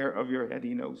every hair of your head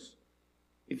He knows.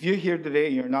 If you're here today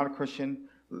and you're not a Christian,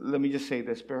 let me just say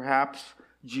this. Perhaps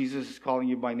Jesus is calling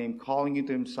you by name, calling you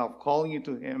to Himself, calling you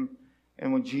to Him.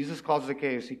 And when Jesus calls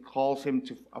Zacchaeus, He calls him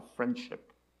to a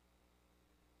friendship.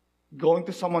 Going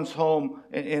to someone's home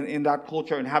in that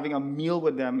culture and having a meal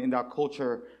with them in that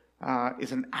culture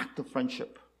is an act of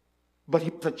friendship. But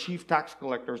He's a chief tax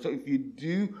collector. So if you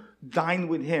do dine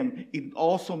with Him, it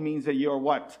also means that you're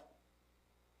what?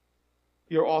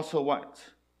 You're also what?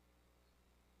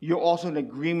 You're also in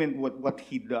agreement with what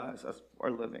He does as for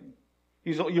a living.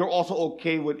 You're also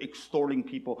okay with extorting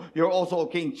people. You're also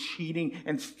okay in cheating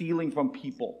and stealing from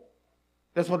people.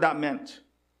 That's what that meant.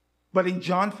 But in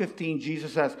John 15,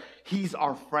 Jesus says, He's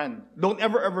our friend. Don't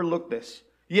ever look this.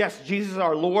 Yes, Jesus is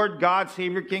our Lord, God,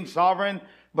 Savior, King, Sovereign.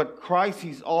 But Christ,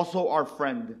 He's also our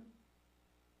friend.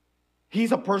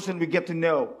 He's a person we get to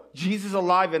know. Jesus is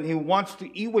alive and He wants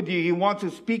to eat with you. He wants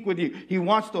to speak with you. He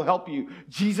wants to help you.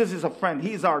 Jesus is a friend.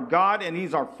 He is our God and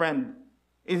He's our friend.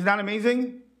 Isn't that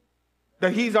amazing?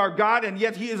 That He's our God and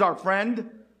yet He is our friend.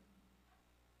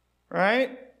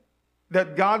 Right?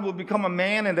 That God would become a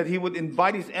man and that He would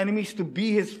invite His enemies to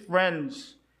be His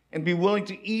friends and be willing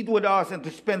to eat with us and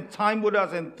to spend time with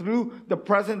us, and through the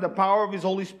presence, the power of His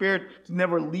Holy Spirit, to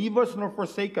never leave us nor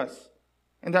forsake us.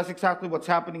 And that's exactly what's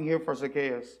happening here for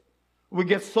Zacchaeus. We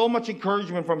get so much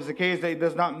encouragement from Zacchaeus that it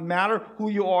does not matter who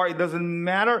you are. It doesn't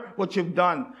matter what you've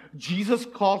done. Jesus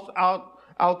calls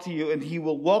out to you and He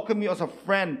will welcome you as a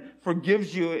friend,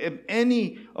 forgives you of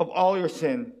any of all your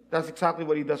sin. That's exactly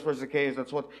what He does for Zacchaeus.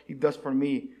 That's what He does for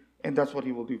me. And that's what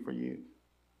He will do for you.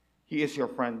 He is your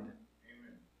friend.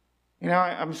 Amen. You know,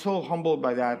 I'm so humbled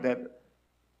by that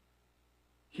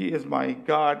He is my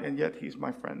God and yet He's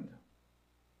my friend.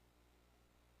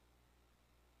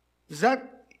 Does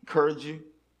that encourage you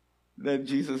that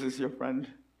Jesus is your friend?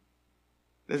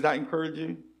 Does that encourage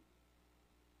you?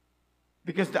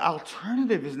 Because the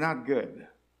alternative is not good.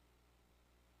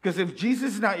 Because if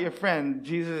Jesus is not your friend,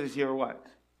 Jesus is your what?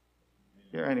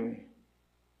 Your enemy.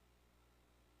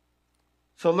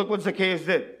 So look what Zacchaeus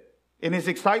did. In his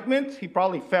excitement, he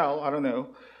probably fell, I don't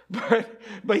know.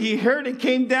 But he heard and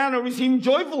came down and received Him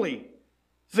joyfully.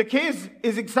 Zacchaeus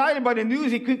is excited by the news.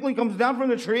 He quickly comes down from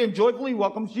the tree and joyfully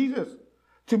welcomes Jesus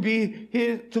to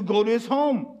go to His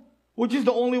home, which is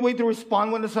the only way to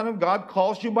respond when the Son of God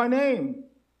calls you by name.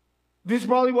 This is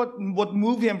probably what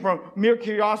moved him from mere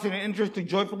curiosity and interest to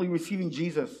joyfully receiving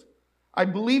Jesus. I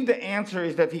believe the answer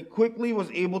is that he quickly was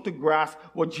able to grasp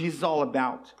what Jesus is all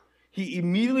about. He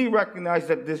immediately recognized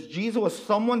that this Jesus was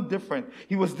someone different.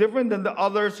 He was different than the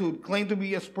others who claimed to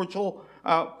be a spiritual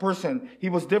person. He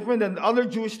was different than the other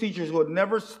Jewish teachers who had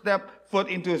never stepped foot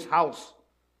into His house.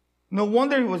 No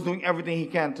wonder he was doing everything he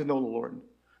can to know the Lord.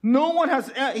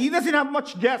 He doesn't have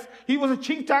much guests. He was a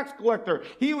chief tax collector.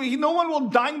 No one will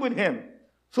dine with him.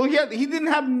 So he didn't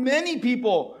have many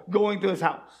people going to his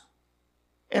house.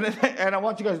 And I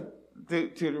want you guys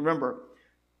to remember,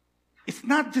 it's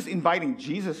not just inviting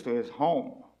Jesus to his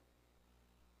home.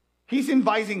 He's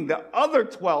inviting the other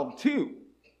 12 too,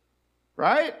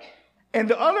 right? And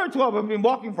the other 12 have been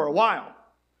walking for a while.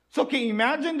 So can you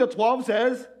imagine the 12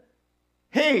 says,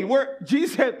 hey,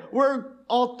 Jesus said,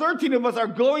 all 13 of us are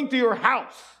going to your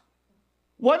house.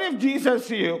 What if Jesus says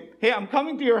to you, hey, I'm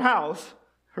coming to your house,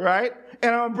 right?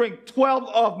 And I'm going to bring 12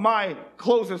 of my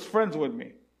closest friends with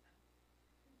me.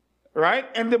 Right?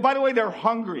 And by the way, they're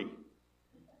hungry.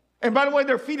 And by the way,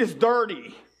 their feet is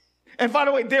dirty. And by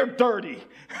the way, they're dirty.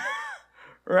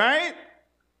 Right?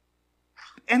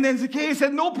 And then Zacchaeus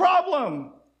said, no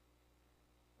problem.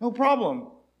 No problem.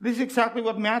 This is exactly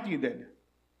what Matthew did.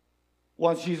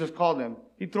 Once Jesus called him,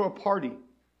 he threw a party.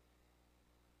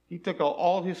 He took out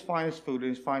all his finest food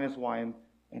and his finest wine,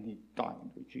 and he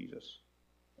dined with Jesus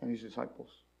and his disciples.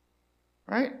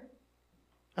 Right?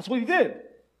 That's what he did.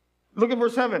 Look at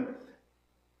verse 7.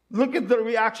 Look at the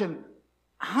reaction.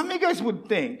 How many guys would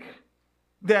think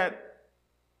that...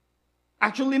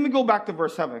 Actually, let me go back to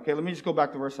verse 7. Okay, let me just go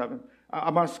back to verse 7.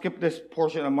 I'm going to skip this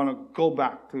portion. I'm going to go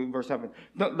back to verse 7.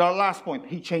 The last point,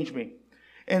 he changed me.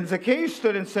 And Zacchaeus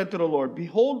stood and said to the Lord,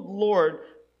 behold, Lord,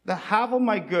 the half of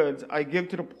my goods I give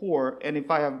to the poor, and if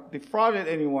I have defrauded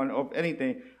anyone of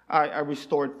anything, I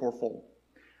restore it fourfold.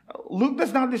 Luke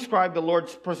does not describe the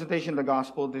Lord's presentation of the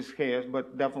gospel to Zacchaeus,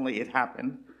 but definitely it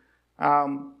happened.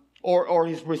 Or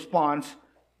his response.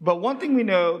 But one thing we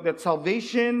know, that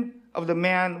salvation of the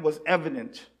man was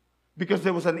evident because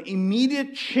there was an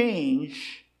immediate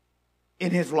change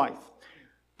in his life.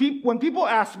 When people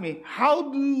ask me,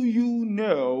 how do you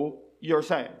know you're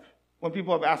saved? When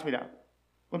people have asked me that.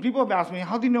 When people have asked me,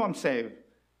 how do you know I'm saved?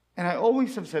 And I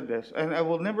always have said this, and I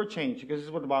will never change because this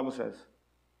is what the Bible says.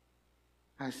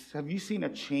 Have you seen a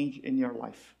change in your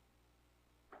life?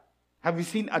 Have you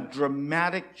seen a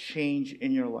dramatic change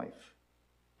in your life?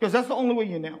 Because that's the only way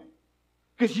you know.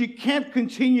 Because you can't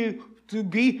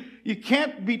you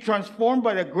can't be transformed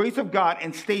by the grace of God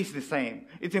and stays the same.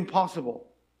 It's impossible.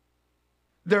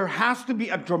 There has to be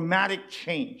a dramatic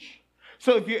change.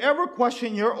 So if you ever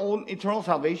question your own eternal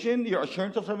salvation, your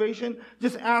assurance of salvation,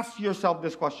 just ask yourself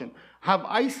this question. Have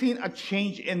I seen a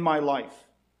change in my life?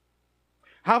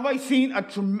 Have I seen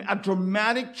a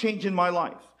dramatic change in my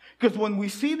life? Because when we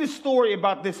see this story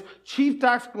about this chief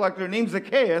tax collector named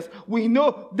Zacchaeus, we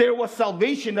know there was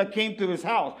salvation that came to his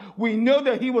house. We know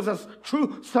that he was a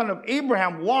true son of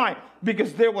Abraham. Why?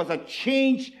 Because there was a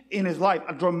change in his life,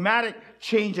 a dramatic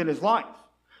change in his life.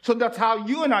 So that's how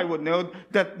you and I would know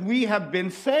that we have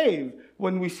been saved,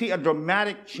 when we see a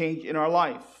dramatic change in our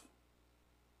life.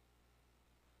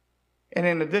 And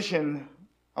in addition,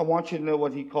 I want you to know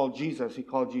what he called Jesus. He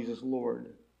called Jesus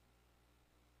Lord.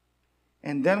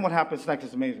 And then what happens next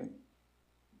is amazing.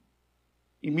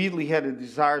 Immediately he had a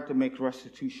desire to make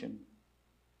restitution.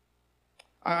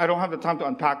 I don't have the time to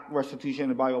unpack restitution in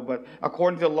the Bible, but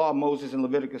according to the law of Moses in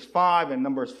Leviticus 5 and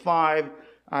Numbers 5,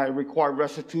 I require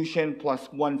restitution plus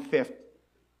 1/5.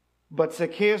 But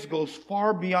Zacchaeus goes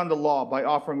far beyond the law by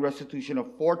offering restitution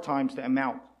of 4 times the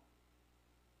amount.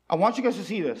 I want you guys to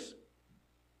see this.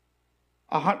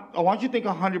 I want you to think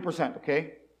 100%,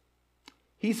 okay?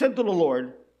 He said to the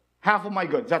Lord, half of my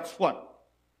goods. That's what?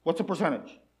 What's the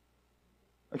percentage?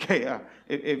 Okay,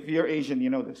 if you're Asian, you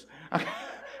know this.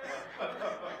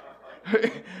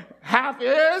 Half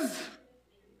is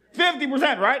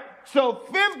 50%, right? So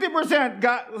 50%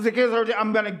 Zacchaeus,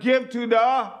 I'm going to give to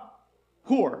the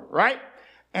poor, right?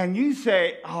 And you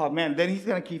say, oh man, then he's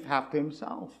going to keep half to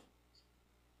himself.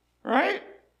 Right?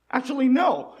 Actually,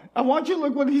 no. I want you to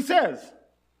look what he says.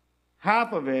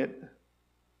 Half of it,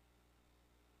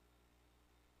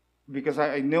 because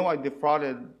I know I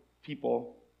defrauded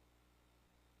people,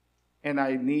 and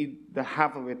I need the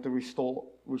half of it to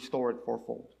restore it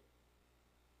fourfold.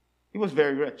 He was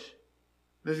very rich.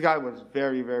 This guy was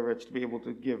very, very rich to be able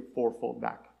to give fourfold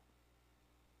back.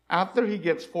 After he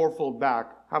gets fourfold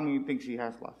back, how many thinks he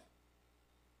has left?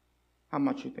 How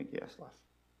much you think he has left?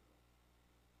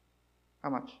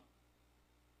 How much?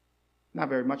 Not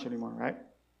very much anymore, right?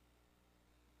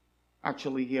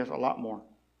 Actually, he has a lot more.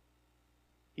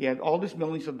 He had all these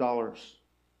millions of dollars,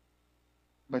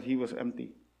 but he was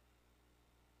empty.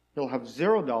 He'll have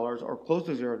 $0 or close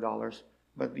to $0,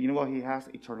 but you know what he has?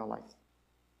 Eternal life.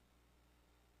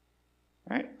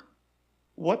 Right?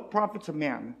 What profits a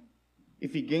man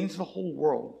if he gains the whole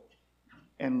world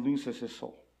and loses his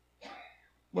soul?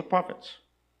 What profits?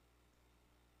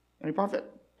 Any profit?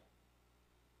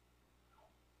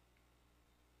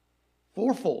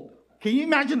 Fourfold. Can you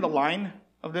imagine the line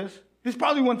of this? This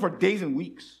probably went for days and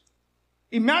weeks.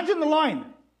 Imagine the line.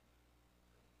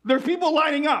 There's people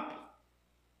lining up.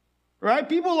 right?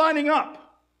 People lining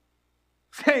up,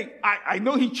 saying, I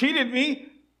know he cheated me.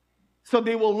 So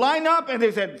they will line up and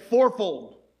they said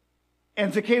fourfold.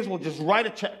 And Zacchaeus will just write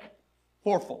a check,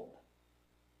 fourfold.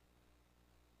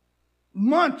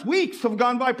 Months, weeks have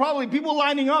gone by, probably people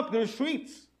lining up in the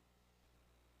streets.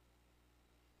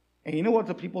 And you know what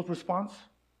the people's response?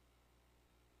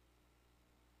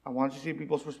 I want you to see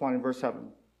people's response in verse 7.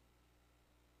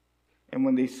 And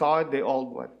when they saw it, they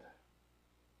all what?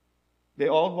 They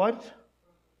all what?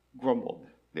 Grumbled.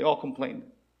 They all complained.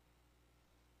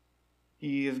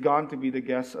 He is gone to be the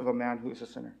guest of a man who is a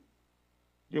sinner.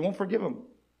 They won't forgive him.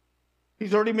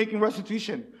 He's already making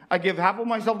restitution. I give half of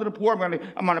myself to the poor.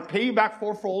 I'm going to pay you back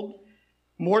fourfold,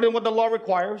 more than what the law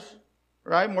requires,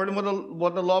 right? More than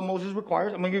what the law of Moses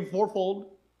requires. I'm going to give you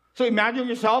fourfold. So imagine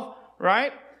yourself,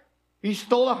 right? He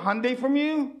stole a Hyundai from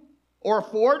you, or a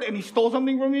Ford, and he stole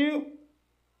something from you,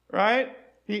 right?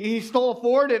 He stole a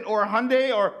Ford or a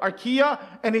Hyundai or a Kia,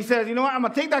 and he says, you know what, I'm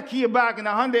going to take that Kia back and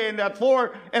that Hyundai and that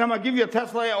Ford, and I'm going to give you a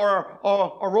Tesla or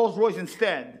a Rolls Royce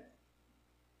instead.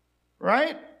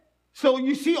 Right? So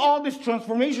you see all this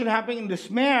transformation happening in this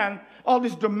man, all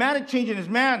this dramatic change in this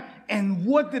man, and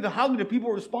how did the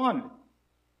people respond?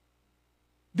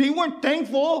 They weren't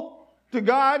thankful to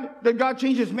God that God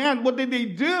changed this man. What did they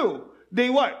do? They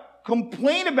what?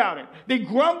 Complained about it. They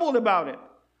grumbled about it.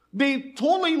 They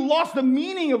totally lost the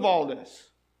meaning of all this.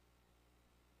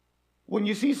 When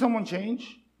you see someone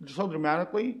change so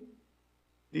dramatically,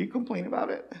 do you complain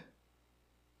about it?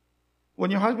 When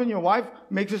your husband, your wife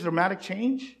makes this dramatic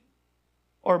change,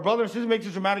 or a brother or sister makes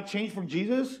this dramatic change from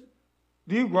Jesus,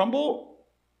 do you grumble?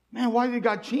 Man, why did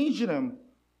God change in him?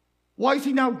 Why is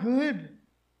he now good?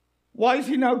 Why is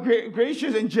he now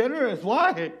gracious and generous?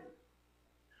 Why?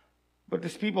 But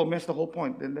these people missed the whole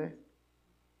point, didn't they?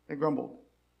 They grumbled.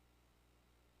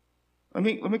 Let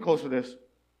me close with this.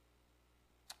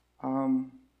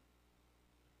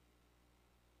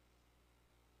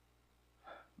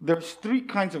 There's three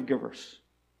kinds of givers.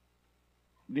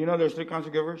 Do you know there's three kinds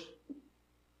of givers?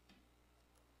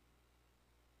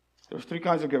 There's three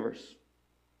kinds of givers.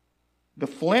 The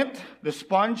flint, the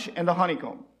sponge, and the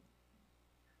honeycomb.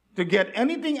 To get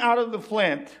anything out of the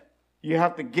flint, you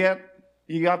have to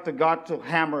got to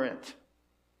hammer it.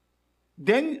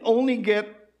 Then only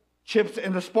get chips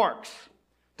and the sparks.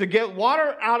 To get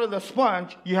water out of the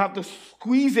sponge, you have to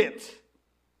squeeze it.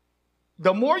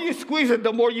 The more you squeeze it,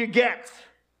 the more you get.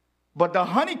 But the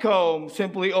honeycomb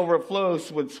simply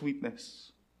overflows with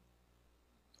sweetness.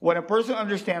 When a person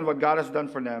understands what God has done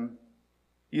for them,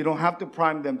 you don't have to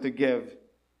prime them to give.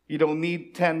 You don't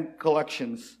need 10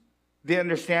 collections. They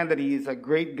understand that He is a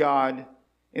great God.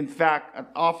 In fact, at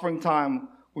offering time,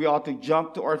 we ought to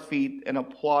jump to our feet and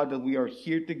applaud that we are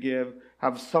here to give,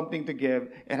 have something to give,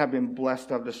 and have been blessed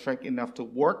to have the strength enough to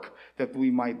work that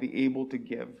we might be able to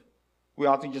give. We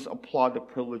ought to just applaud the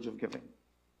privilege of giving.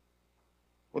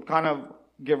 What kind of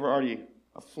giver are you?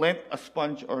 A flint, a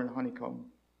sponge, or a honeycomb?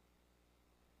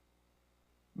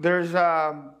 There's,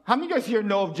 how many of you guys here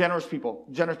know of generous people?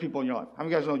 Generous people in your life. How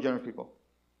many of you guys know generous people?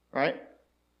 Right?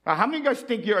 How many of you guys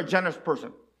think you're a generous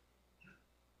person?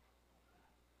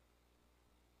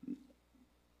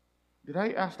 Did I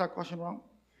ask that question wrong?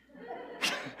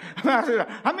 How many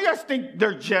of you guys think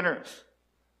they're generous?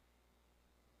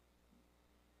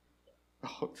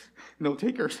 Oh, no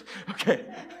takers. Okay.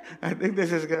 I think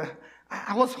this is good.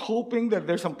 I was hoping that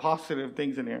there's some positive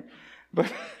things in here. But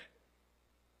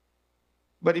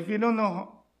if you don't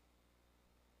know,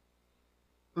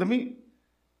 let me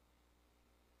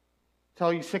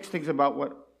tell you 6 things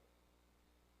about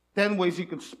 10 ways you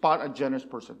can spot a generous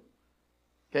person.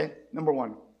 Okay? Number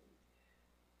 1.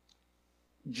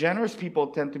 Generous people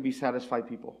tend to be satisfied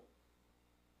people.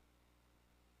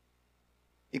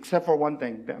 Except for one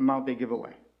thing, the amount they give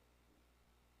away.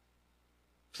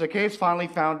 Zacchaeus finally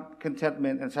found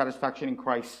contentment and satisfaction in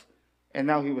Christ, and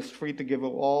now he was free to give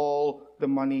all the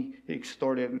money he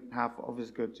extorted and half of his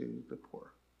goods to the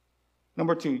poor.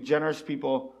 Number 2, generous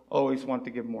people always want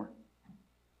to give more.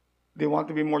 They want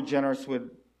to be more generous with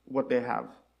what they have.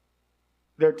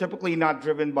 They're typically not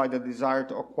driven by the desire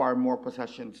to acquire more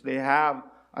possessions. They have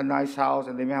a nice house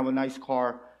and they may have a nice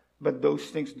car, but those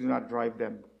things do not drive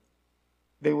them.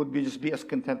 They would just be as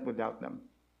content without them.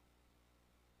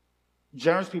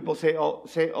 Generous people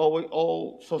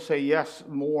also say yes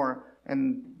more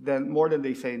than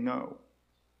they say no.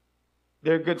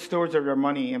 They're good stewards of their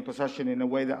money and possession in a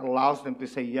way that allows them to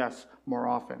say yes more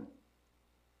often.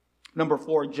 Number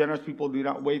 4, generous people do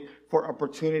not wait for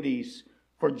opportunities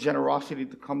for generosity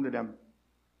to come to them.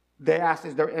 They ask,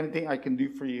 is there anything I can do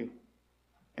for you?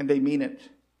 And they mean it.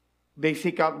 They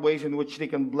seek out ways in which they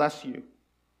can bless you.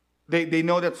 They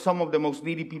know that some of the most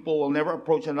needy people will never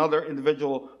approach another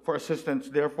individual for assistance.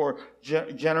 Therefore,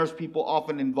 generous people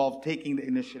often involve taking the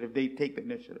initiative. They take the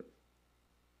initiative.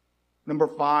 Number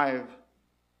 5,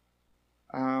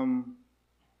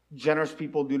 generous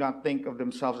people do not think of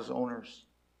themselves as owners.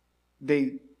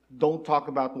 They don't talk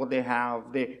about what they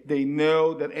have. They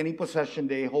know that any possession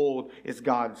they hold is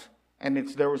God's, and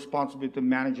it's their responsibility to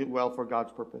manage it well for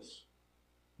God's purpose.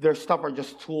 Their stuff are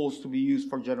just tools to be used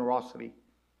for generosity.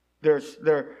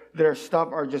 Their stuff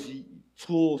are just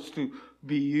tools to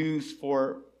be used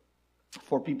for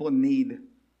people in need.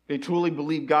 They truly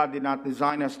believe God did not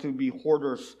design us to be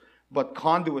hoarders, but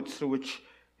conduits through which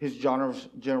His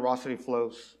generosity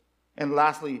flows. And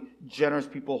lastly, generous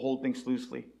people hold things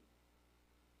loosely.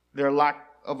 Their lack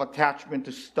of attachment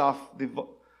to stuff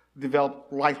develop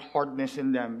lightheartedness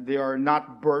in them. They are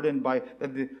not burdened by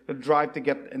the drive to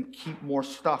get and keep more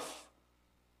stuff.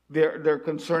 They're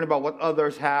concerned about what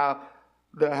others have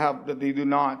that they do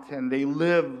not, and they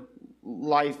live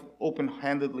life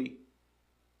open-handedly.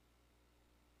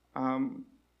 And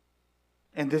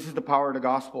this is the power of the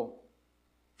gospel.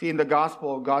 See, in the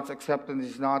gospel, God's acceptance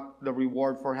is not the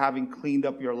reward for having cleaned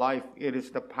up your life. It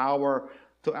is the power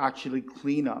to actually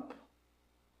clean up.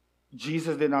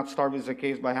 Jesus did not start with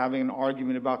Zacchaeus by having an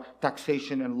argument about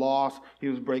taxation and laws he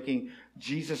was breaking.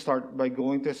 Jesus started by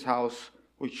going to his house,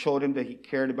 which showed him that he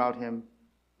cared about him,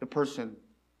 the person.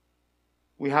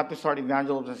 We have to start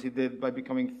evangelism as he did by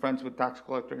becoming friends with tax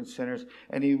collectors and sinners.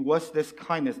 And it was this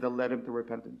kindness that led him to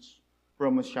repentance.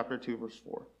 Romans chapter 2, verse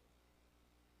 4.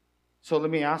 So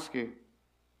let me ask you,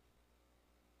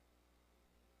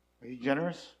 are you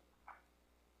generous?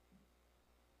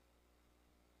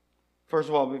 First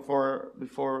of all, before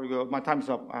we go, my time's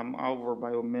up. I'm over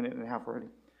by a minute and a half already.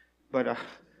 But I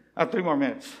have 3 more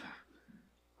minutes.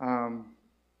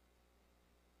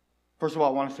 First of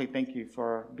all, I want to say thank you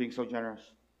for being so generous.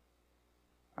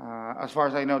 As far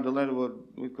as I know, Delinda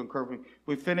would concur with me.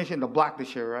 We finished in the black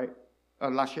this year, right?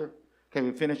 Last year? Okay,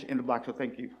 we finished in the black, so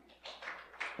thank you.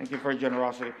 Thank you for your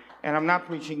generosity. And I'm not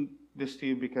preaching this to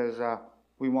you because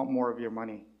we want more of your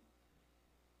money.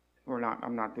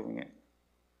 I'm not doing it.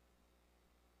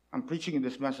 I'm preaching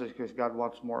this message because God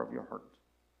wants more of your heart.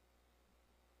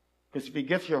 Because if He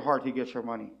gets your heart, He gets your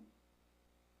money.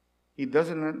 He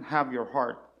doesn't have your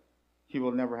heart, He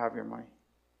will never have your money.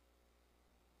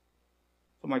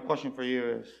 So my question for you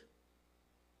is,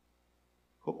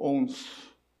 who owns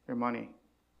your money?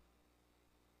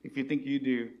 If you think you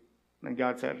do, then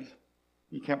God said,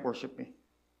 you can't worship me.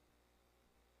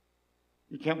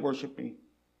 You can't worship me.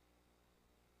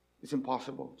 It's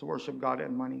impossible to worship God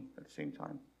and money at the same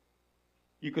time.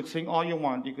 You could sing all you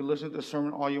want. You could listen to a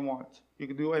sermon all you want. You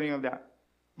could do any of that.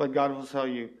 But God will tell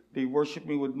you, they worship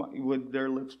me with their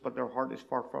lips, but their heart is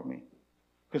far from me.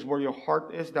 Because where your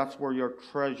heart is, that's where your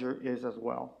treasure is as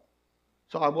well.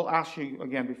 So I will ask you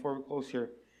again before we close here,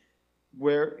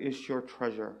 where is your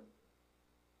treasure?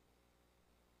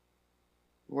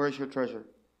 Where is your treasure?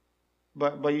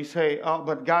 But you say, oh,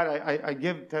 but God, I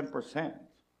give 10%.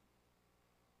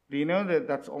 Do you know that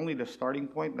that's only the starting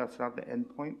point? That's not the end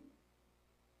point?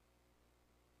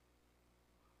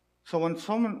 So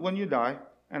when you die,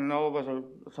 and all of us are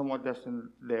somewhat destined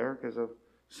there because of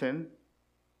sin,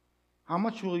 how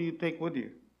much will you take with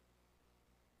you?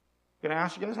 Can I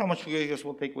ask you guys how much you guys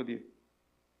will take with you?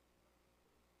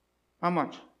 How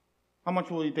much? How much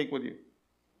will you take with you?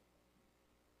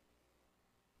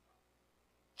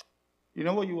 You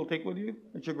know what you will take with you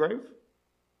at your grave?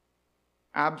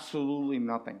 Absolutely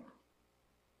nothing.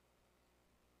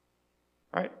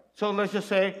 Right? So let's just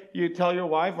say you tell your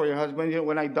wife or your husband,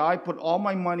 when I die, put all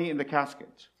my money in the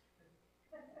casket.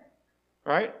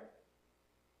 Right?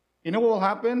 You know what will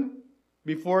happen?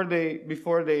 Before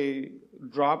they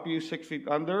drop you 6 feet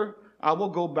under, I will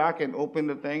go back and open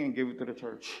the thing and give it to the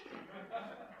church.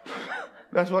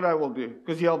 That's what I will do,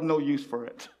 because you have no use for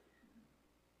it.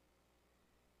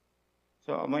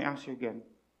 So I'm going to ask you again.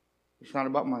 It's not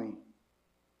about money.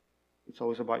 It's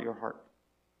always about your heart.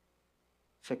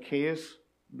 Zacchaeus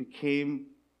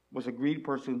was a greedy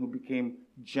person who became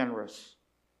generous.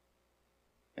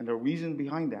 And the reason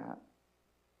behind that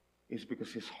is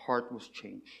because his heart was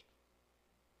changed.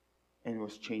 And it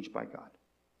was changed by God.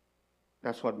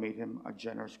 That's what made him a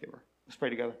generous giver. Let's pray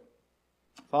together.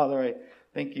 Father, I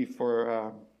thank you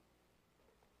for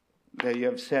that you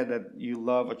have said that you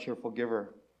love a cheerful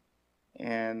giver.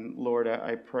 And Lord,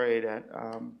 I pray that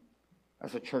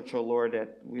as a church, oh Lord,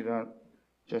 that we don't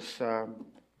just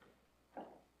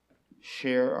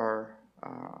share our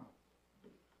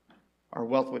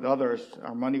wealth with others,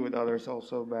 our money with others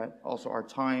also, but also our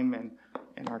time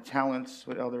and our talents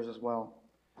with others as well.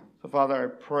 So, Father, I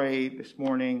pray this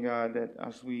morning that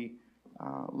as we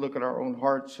look at our own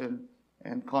hearts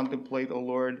and contemplate, oh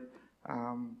Lord,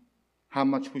 how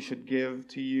much we should give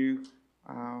to you.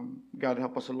 God,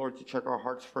 help us, oh Lord, to check our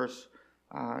hearts first.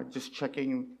 Just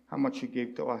checking how much you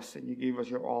gave to us, and you gave us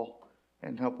your all.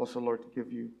 And help us, oh Lord, to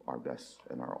give you our best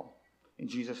and our all. In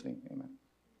Jesus' name, amen.